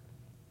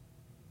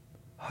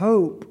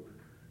 Hope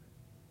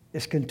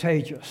is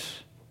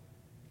contagious.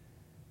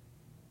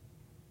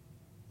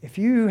 If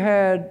you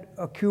had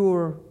a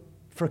cure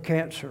for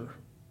cancer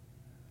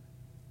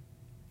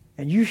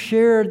and you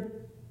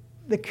shared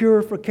the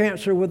cure for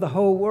cancer with the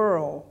whole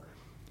world,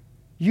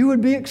 you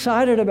would be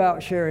excited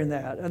about sharing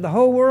that, and the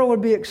whole world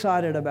would be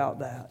excited about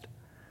that.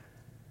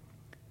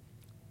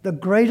 The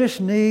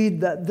greatest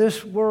need that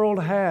this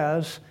world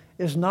has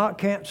is not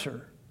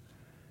cancer.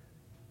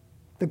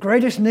 The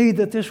greatest need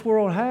that this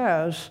world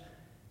has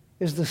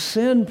is the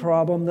sin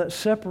problem that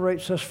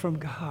separates us from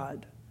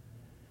God.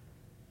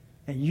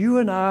 And you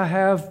and I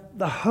have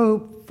the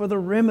hope for the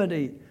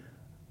remedy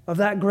of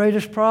that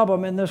greatest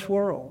problem in this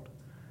world.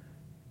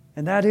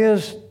 And that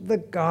is the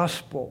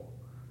gospel.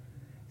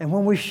 And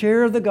when we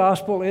share the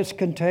gospel, it's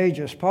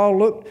contagious. Paul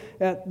looked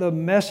at the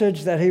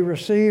message that he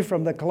received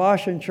from the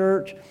Colossian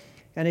church,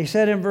 and he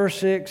said in verse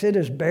 6, it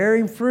is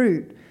bearing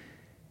fruit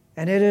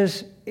and it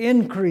is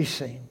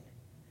increasing.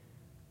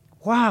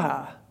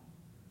 Why?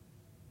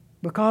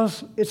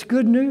 Because it's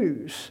good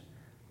news.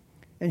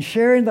 And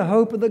sharing the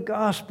hope of the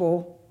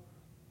gospel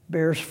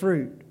bears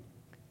fruit.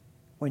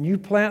 When you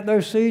plant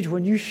those seeds,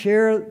 when you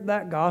share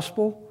that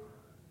gospel,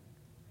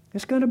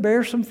 it's going to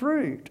bear some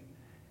fruit.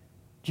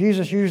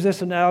 Jesus used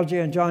this analogy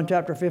in John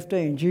chapter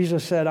 15.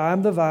 Jesus said, I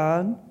am the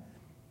vine,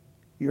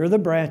 you're the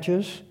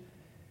branches.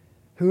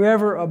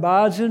 Whoever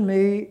abides in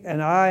me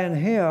and I in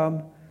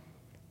him,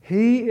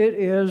 he it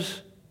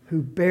is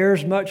who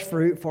bears much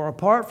fruit, for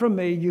apart from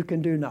me you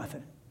can do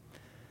nothing.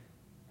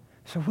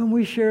 So when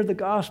we share the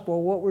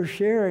gospel, what we're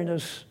sharing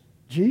is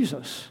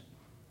Jesus.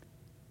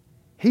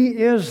 He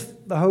is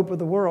the hope of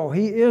the world.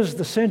 He is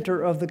the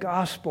center of the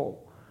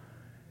gospel.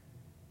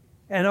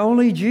 And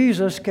only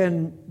Jesus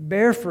can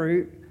bear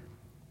fruit,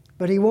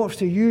 but He wants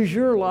to use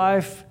your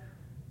life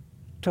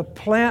to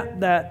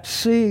plant that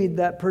seed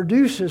that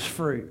produces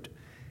fruit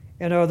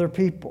in other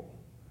people.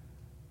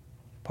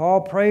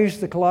 Paul praised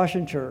the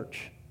Colossian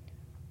church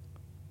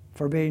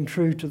for being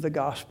true to the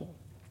gospel,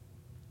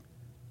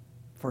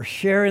 for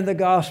sharing the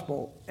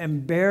gospel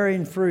and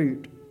bearing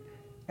fruit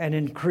and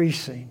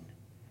increasing.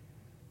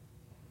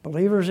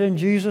 Believers in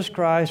Jesus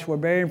Christ were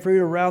bearing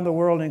fruit around the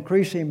world,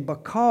 increasing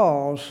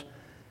because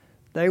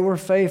they were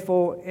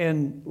faithful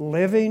in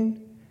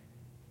living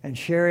and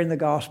sharing the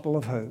gospel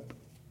of hope.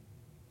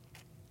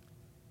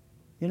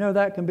 You know,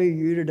 that can be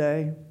you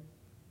today.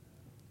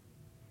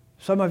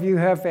 Some of you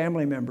have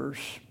family members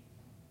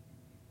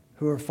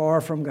who are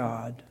far from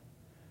God.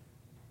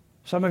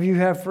 Some of you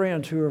have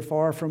friends who are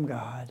far from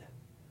God.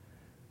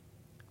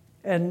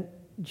 And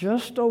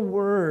just a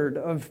word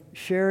of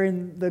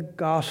sharing the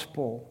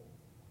gospel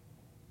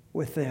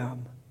with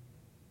them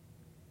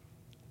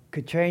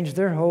could change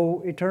their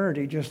whole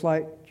eternity, just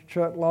like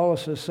Chuck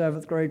Lawless's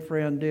 7th grade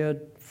friend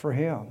did for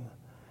him.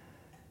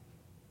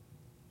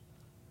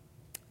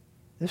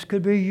 This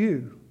could be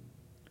you.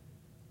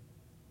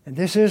 And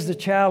this is the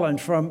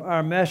challenge from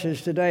our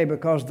message today,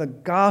 because the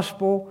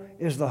gospel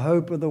is the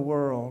hope of the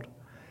world.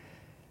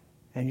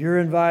 And you're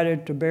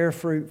invited to bear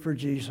fruit for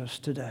Jesus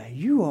today.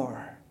 You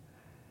are.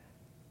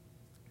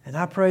 And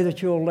I pray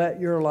that you'll let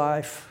your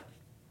life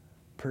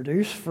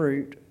produce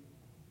fruit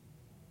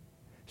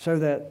so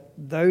that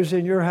those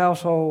in your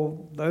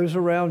household, those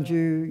around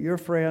you, your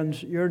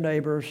friends, your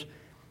neighbors,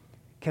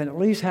 can at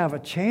least have a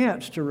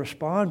chance to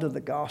respond to the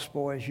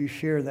gospel as you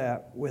share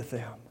that with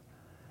them.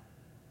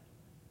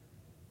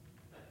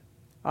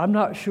 I'm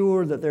not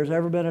sure that there's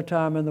ever been a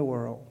time in the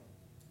world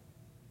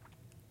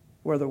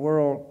where the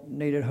world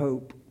needed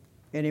hope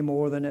any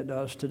more than it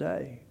does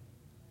today.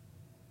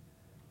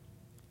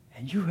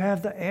 And you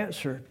have the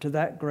answer to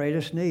that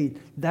greatest need.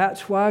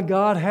 That's why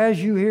God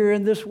has you here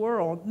in this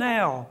world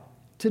now,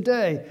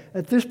 today,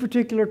 at this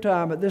particular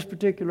time, at this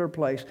particular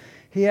place.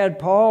 He had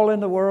Paul in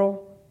the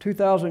world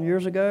 2,000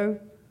 years ago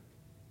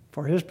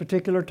for his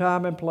particular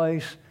time and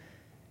place.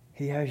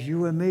 He has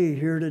you and me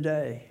here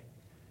today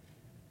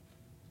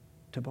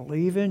to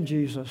believe in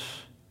Jesus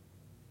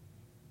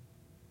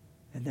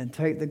and then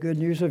take the good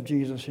news of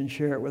Jesus and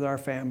share it with our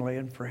family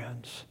and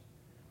friends.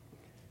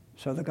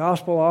 So the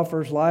gospel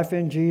offers life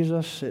in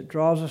Jesus. It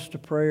draws us to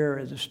prayer.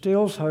 It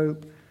instills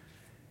hope.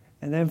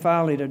 And then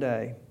finally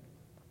today,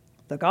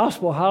 the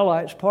gospel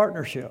highlights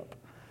partnership.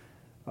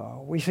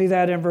 We see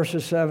that in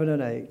verses 7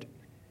 and 8.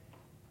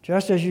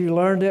 Just as you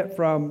learned it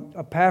from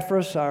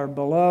Epaphras, our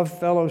beloved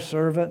fellow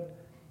servant,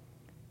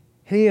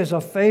 he is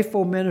a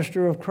faithful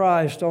minister of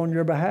Christ on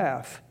your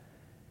behalf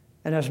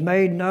and has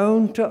made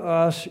known to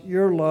us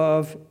your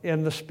love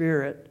in the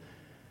Spirit.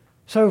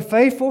 So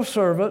faithful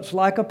servants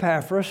like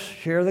Epaphras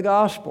share the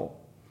gospel.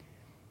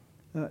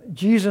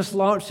 Jesus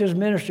launched his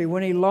ministry.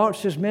 When he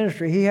launched his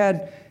ministry, he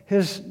had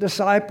his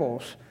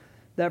disciples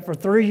that for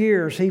 3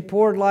 years he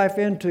poured life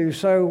into,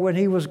 so when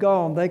he was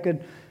gone, they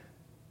could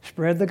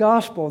spread the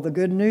gospel, the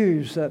good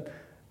news that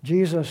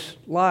Jesus'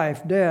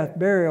 life, death,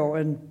 burial,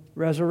 and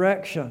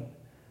resurrection.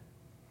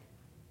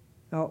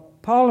 Now,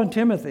 Paul and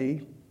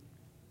Timothy,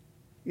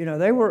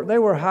 they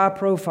were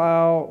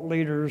high-profile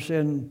leaders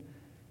in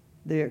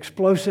the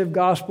explosive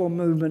gospel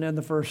movement in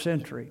the first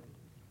century.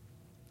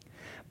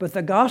 But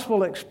the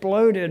gospel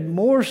exploded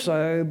more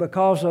so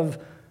because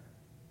of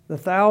the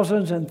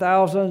thousands and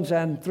thousands,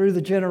 and through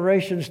the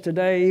generations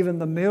today, even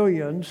the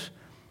millions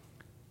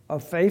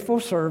of faithful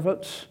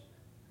servants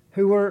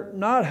who were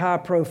not high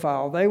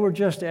profile. They were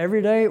just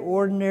everyday,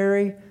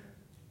 ordinary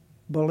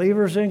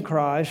believers in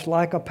Christ,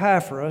 like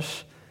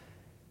Epaphras,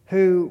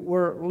 who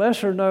were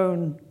lesser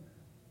known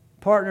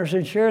partners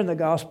in sharing the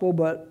gospel,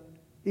 but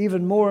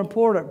even more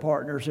important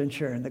partners in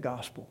sharing the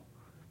gospel.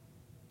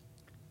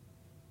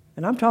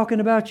 And I'm talking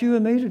about you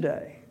and me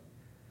today.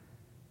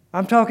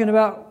 I'm talking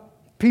about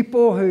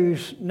people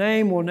whose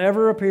name will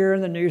never appear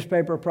in the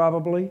newspaper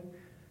probably,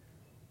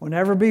 will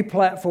never be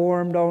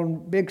platformed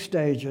on big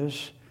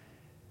stages,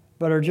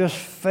 but are just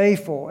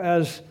faithful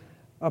as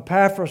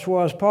Epaphras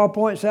was. Paul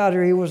points out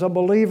here he was a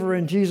believer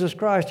in Jesus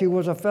Christ. He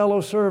was a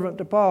fellow servant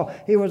to Paul.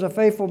 He was a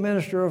faithful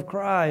minister of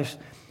Christ.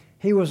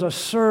 He was a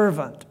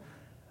servant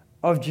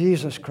of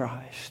Jesus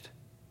Christ.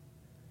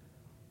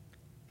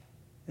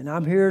 And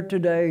I'm here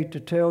today to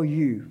tell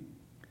you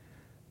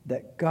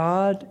that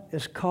God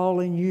is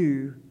calling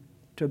you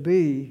to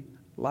be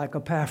like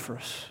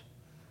Epaphras.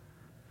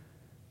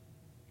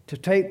 To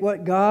take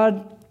what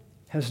God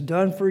has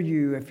done for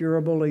you if you're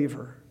a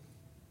believer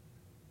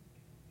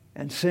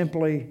and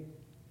simply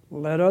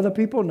let other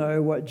people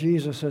know what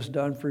Jesus has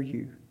done for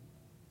you.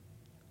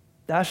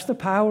 That's the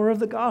power of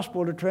the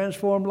gospel to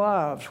transform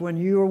lives. When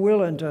you are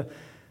willing to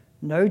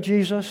know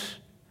Jesus,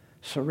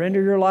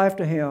 surrender your life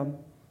to Him,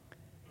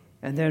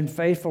 and then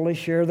faithfully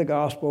share the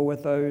gospel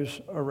with those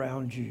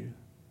around you.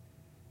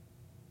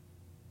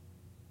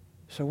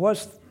 So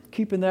what's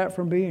keeping that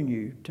from being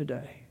you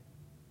today?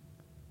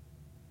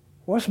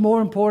 What's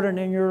more important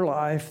in your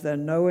life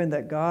than knowing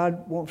that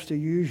God wants to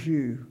use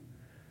you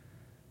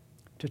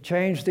to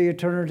change the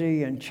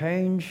eternity and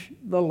change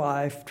the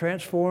life,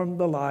 transform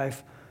the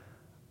life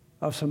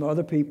of some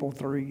other people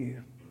through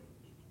you?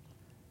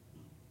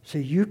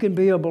 See, you can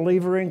be a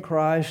believer in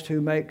Christ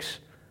who makes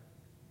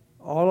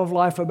all of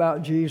life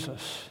about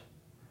Jesus.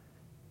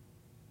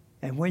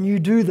 And when you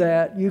do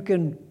that, you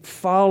can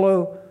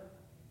follow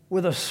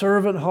with a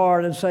servant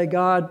heart and say,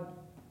 God,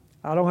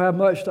 I don't have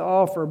much to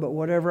offer, but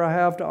whatever I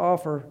have to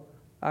offer,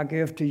 I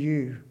give to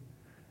you.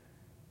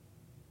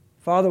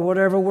 Father,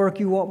 whatever work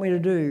you want me to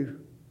do,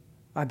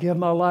 I give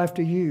my life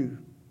to you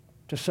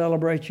to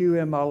celebrate you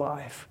in my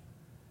life.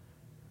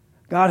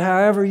 God,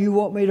 however you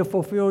want me to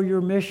fulfill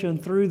your mission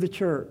through the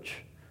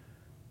church,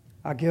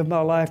 I give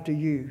my life to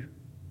you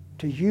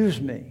to use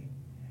me.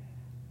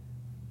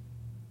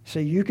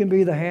 See, you can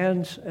be the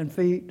hands and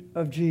feet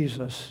of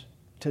Jesus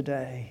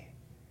today.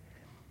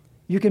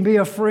 You can be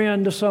a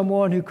friend to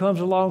someone who comes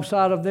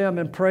alongside of them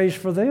and prays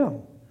for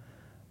them,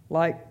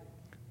 like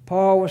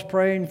Paul was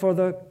praying for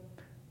the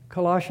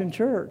Colossian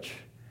church.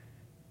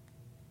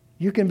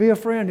 You can be a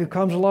friend who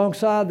comes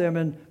alongside them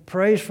and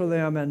prays for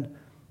them and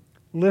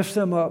lifts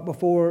them up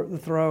before the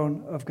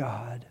throne of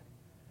God.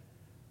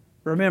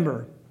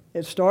 Remember,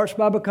 it starts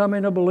by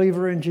becoming a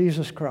believer in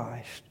Jesus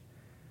Christ.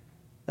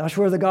 That's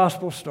where the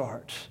gospel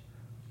starts.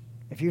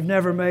 If you've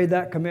never made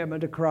that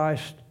commitment to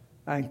Christ,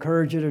 I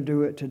encourage you to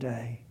do it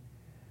today.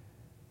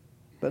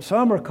 But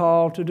some are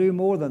called to do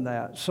more than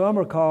that. Some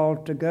are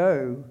called to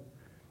go.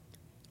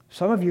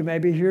 Some of you may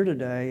be here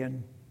today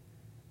and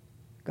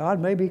God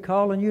may be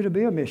calling you to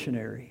be a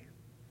missionary.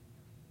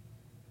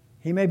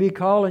 He may be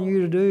calling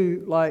you to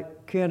do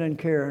like Ken and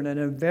Karen and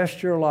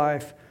invest your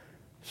life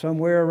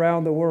somewhere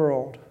around the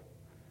world,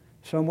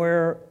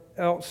 somewhere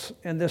else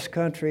in this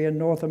country, in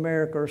North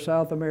America or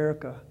South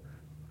America,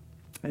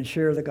 and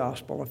share the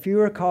gospel. If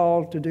you are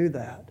called to do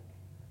that,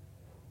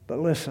 but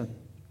listen,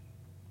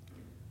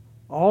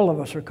 all of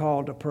us are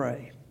called to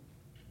pray.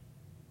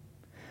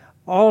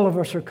 All of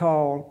us are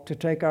called to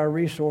take our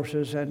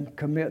resources and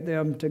commit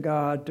them to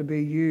God to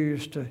be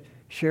used to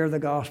share the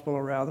gospel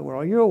around the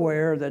world. You're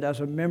aware that as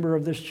a member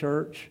of this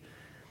church,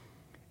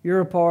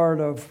 you're a part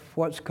of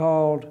what's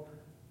called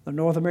the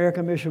North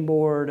American Mission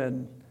Board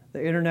and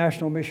the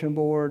International Mission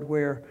Board,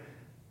 where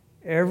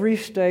every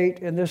state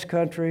in this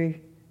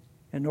country,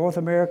 in North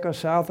America,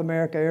 South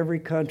America, every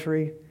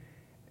country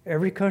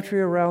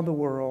around the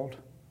world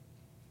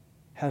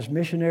has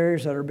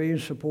missionaries that are being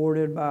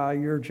supported by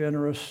your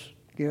generous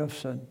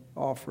gifts and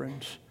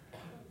offerings.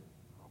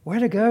 Way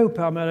to go,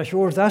 Palmetto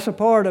Shores. That's a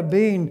part of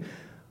being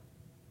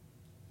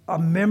a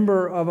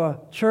member of a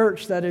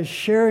church that is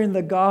sharing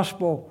the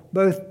gospel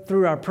both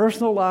through our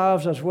personal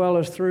lives as well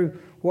as through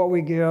what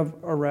we give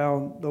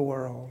around the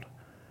world.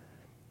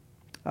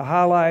 A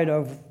highlight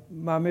of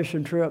my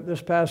mission trip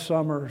this past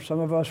summer, some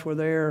of us were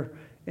there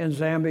in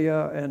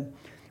Zambia, and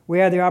we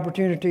had the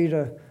opportunity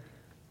to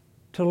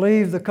to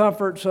leave the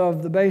comforts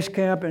of the base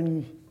camp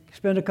and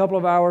spend a couple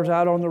of hours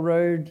out on the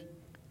road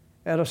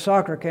at a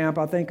soccer camp.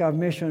 I think I've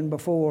mentioned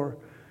before.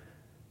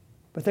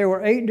 But there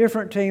were 8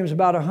 different teams,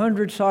 about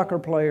 100 soccer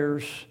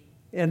players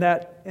in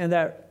that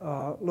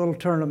little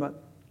tournament.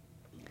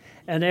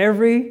 And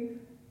every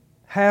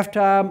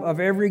halftime of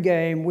every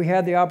game, we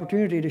had the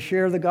opportunity to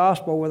share the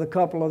gospel with a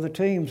couple of the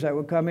teams that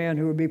would come in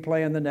who would be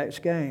playing the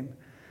next game.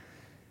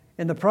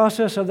 In the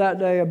process of that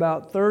day,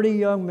 about 30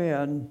 young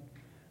men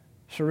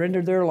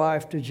surrendered their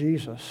life to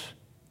Jesus.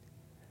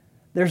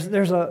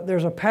 There's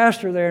a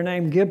pastor there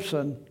named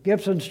Gibson.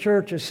 Gibson's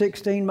church is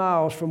 16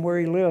 miles from where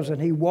he lives,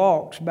 and he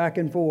walks back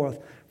and forth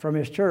from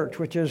his church,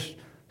 which is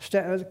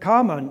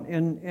common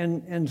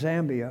in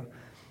Zambia.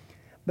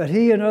 But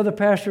he and other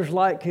pastors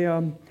like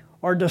him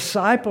are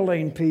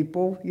discipling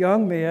people,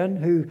 young men,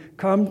 who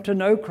come to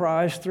know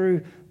Christ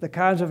through the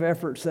kinds of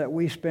efforts that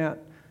we spent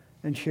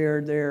and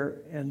shared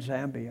there in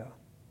Zambia.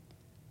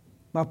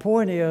 My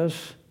point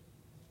is,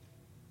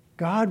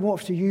 God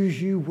wants to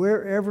use you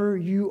wherever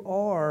you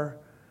are,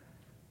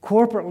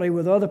 corporately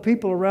with other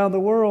people around the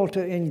world,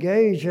 to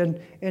engage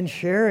in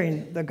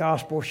sharing the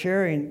gospel,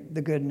 sharing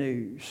the good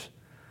news.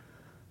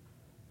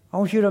 I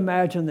want you to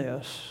imagine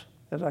this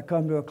as I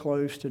come to a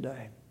close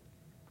today.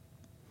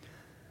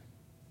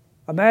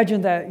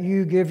 Imagine that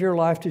you give your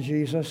life to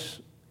Jesus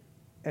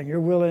and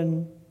you're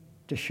willing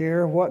to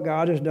share what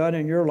God has done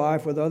in your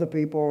life with other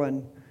people,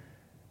 and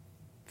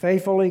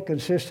faithfully,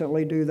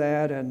 consistently do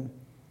that, and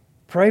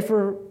pray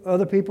for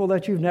other people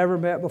that you've never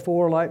met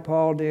before like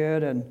Paul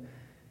did, and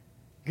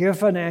give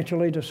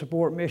financially to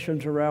support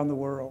missions around the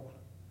world.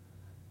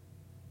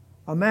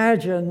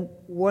 Imagine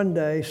one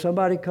day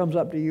somebody comes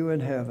up to you in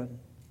heaven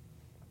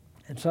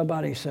and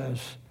somebody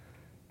says,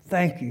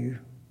 "Thank you.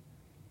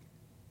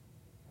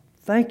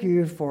 Thank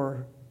you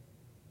for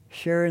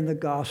sharing the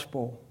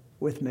gospel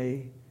with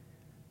me.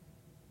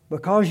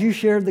 Because you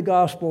shared the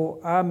gospel,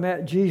 I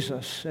met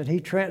Jesus, and He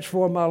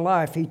transformed my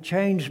life. He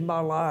changed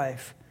my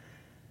life.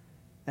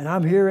 And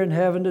I'm here in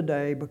heaven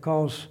today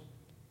because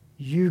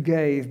you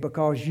gave,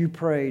 because you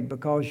prayed,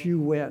 because you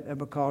went, and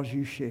because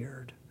you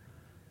shared."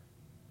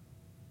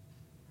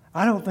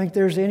 I don't think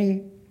there's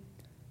any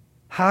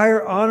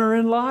higher honor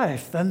in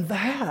life than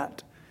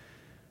that.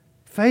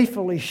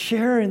 Faithfully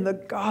sharing the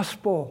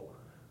gospel,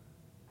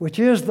 which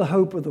is the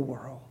hope of the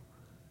world,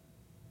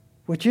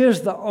 which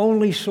is the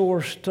only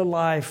source to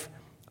life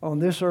on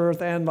this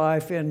earth and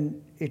life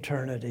in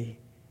eternity.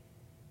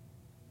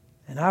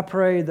 And I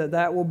pray that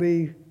that will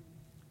be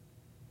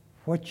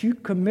what you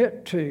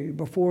commit to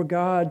before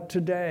God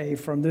today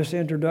from this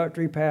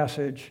introductory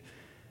passage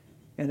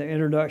in the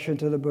introduction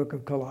to the book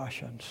of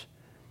Colossians.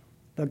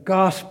 The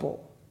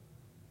gospel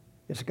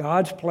is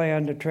God's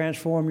plan to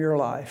transform your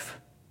life.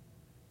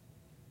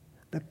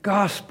 The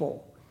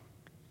gospel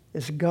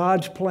is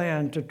God's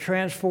plan to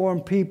transform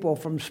people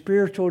from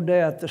spiritual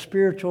death to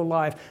spiritual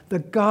life. The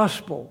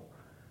gospel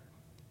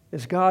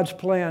is God's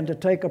plan to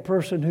take a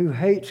person who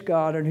hates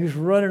God and who's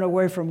running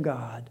away from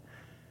God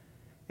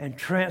and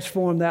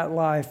transform that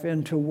life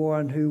into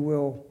one who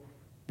will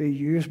be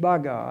used by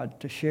God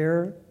to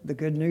share the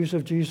good news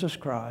of Jesus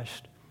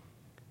Christ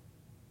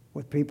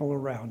with people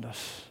around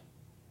us.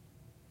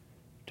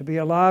 To be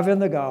alive in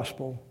the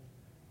gospel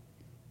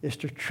is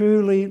to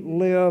truly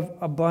live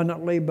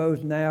abundantly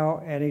both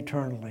now and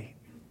eternally.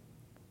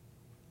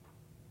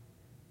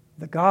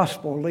 The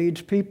gospel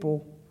leads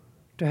people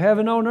to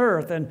heaven on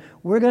earth, and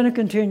we're going to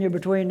continue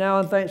between now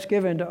and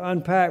Thanksgiving to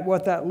unpack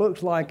what that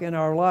looks like in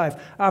our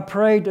life. I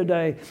pray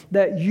today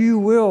that you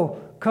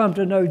will come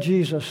to know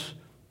Jesus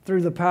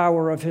through the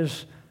power of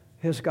His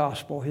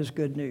gospel, His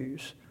good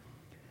news.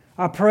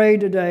 I pray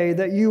today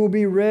that you will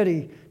be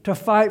ready to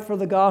fight for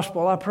the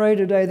gospel. I pray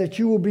today that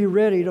you will be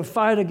ready to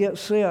fight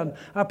against sin.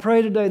 I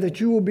pray today that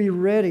you will be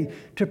ready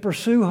to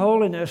pursue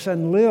holiness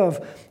and live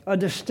a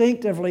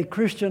distinctively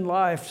Christian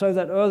life so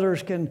that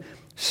others can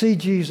see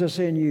Jesus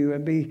in you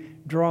and be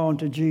drawn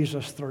to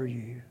Jesus through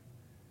you.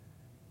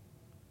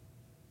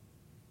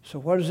 So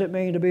what does it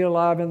mean to be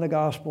alive in the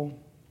gospel?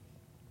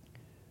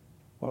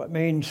 Well, it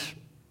means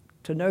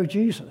to know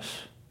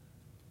Jesus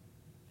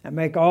and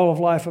make all of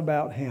life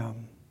about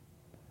Him.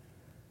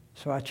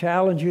 So I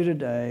challenge you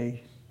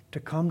today to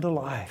come to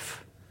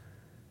life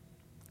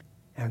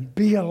and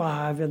be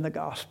alive in the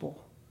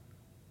gospel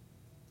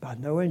by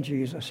knowing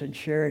Jesus and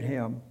sharing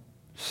Him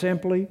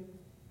simply,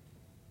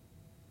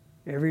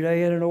 every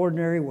day in an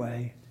ordinary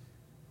way,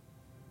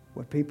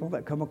 with people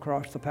that come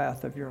across the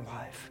path of your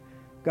life.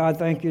 God,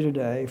 thank you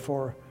today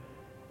for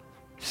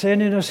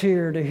sending us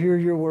here to hear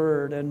your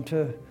word and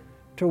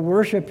to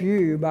worship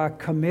you by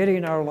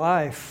committing our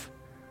life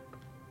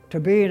to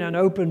being an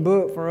open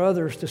book for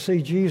others to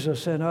see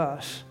Jesus in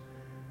us.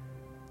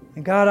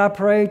 And God, I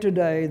pray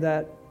today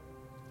that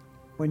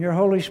when your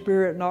Holy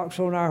Spirit knocks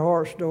on our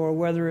heart's door,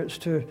 whether it's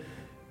to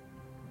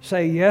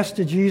say yes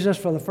to Jesus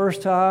for the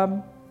first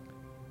time,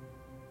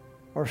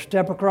 or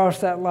step across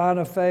that line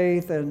of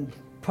faith and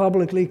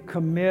publicly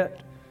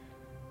commit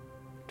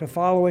to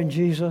following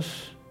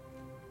Jesus,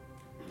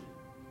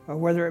 or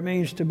whether it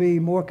means to be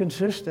more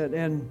consistent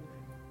in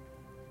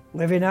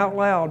living out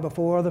loud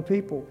before other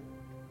people,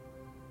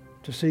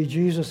 to see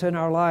Jesus in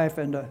our life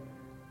and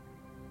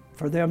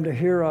for them to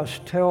hear us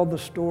tell the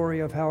story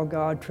of how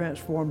God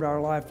transformed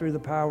our life through the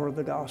power of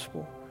the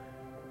gospel.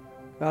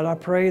 God, I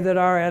pray that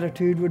our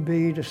attitude would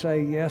be to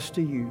say yes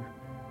to you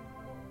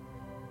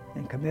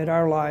and commit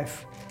our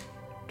life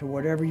to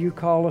whatever you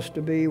call us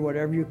to be,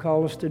 whatever you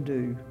call us to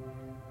do.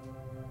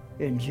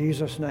 In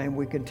Jesus' name,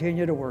 we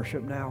continue to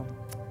worship now.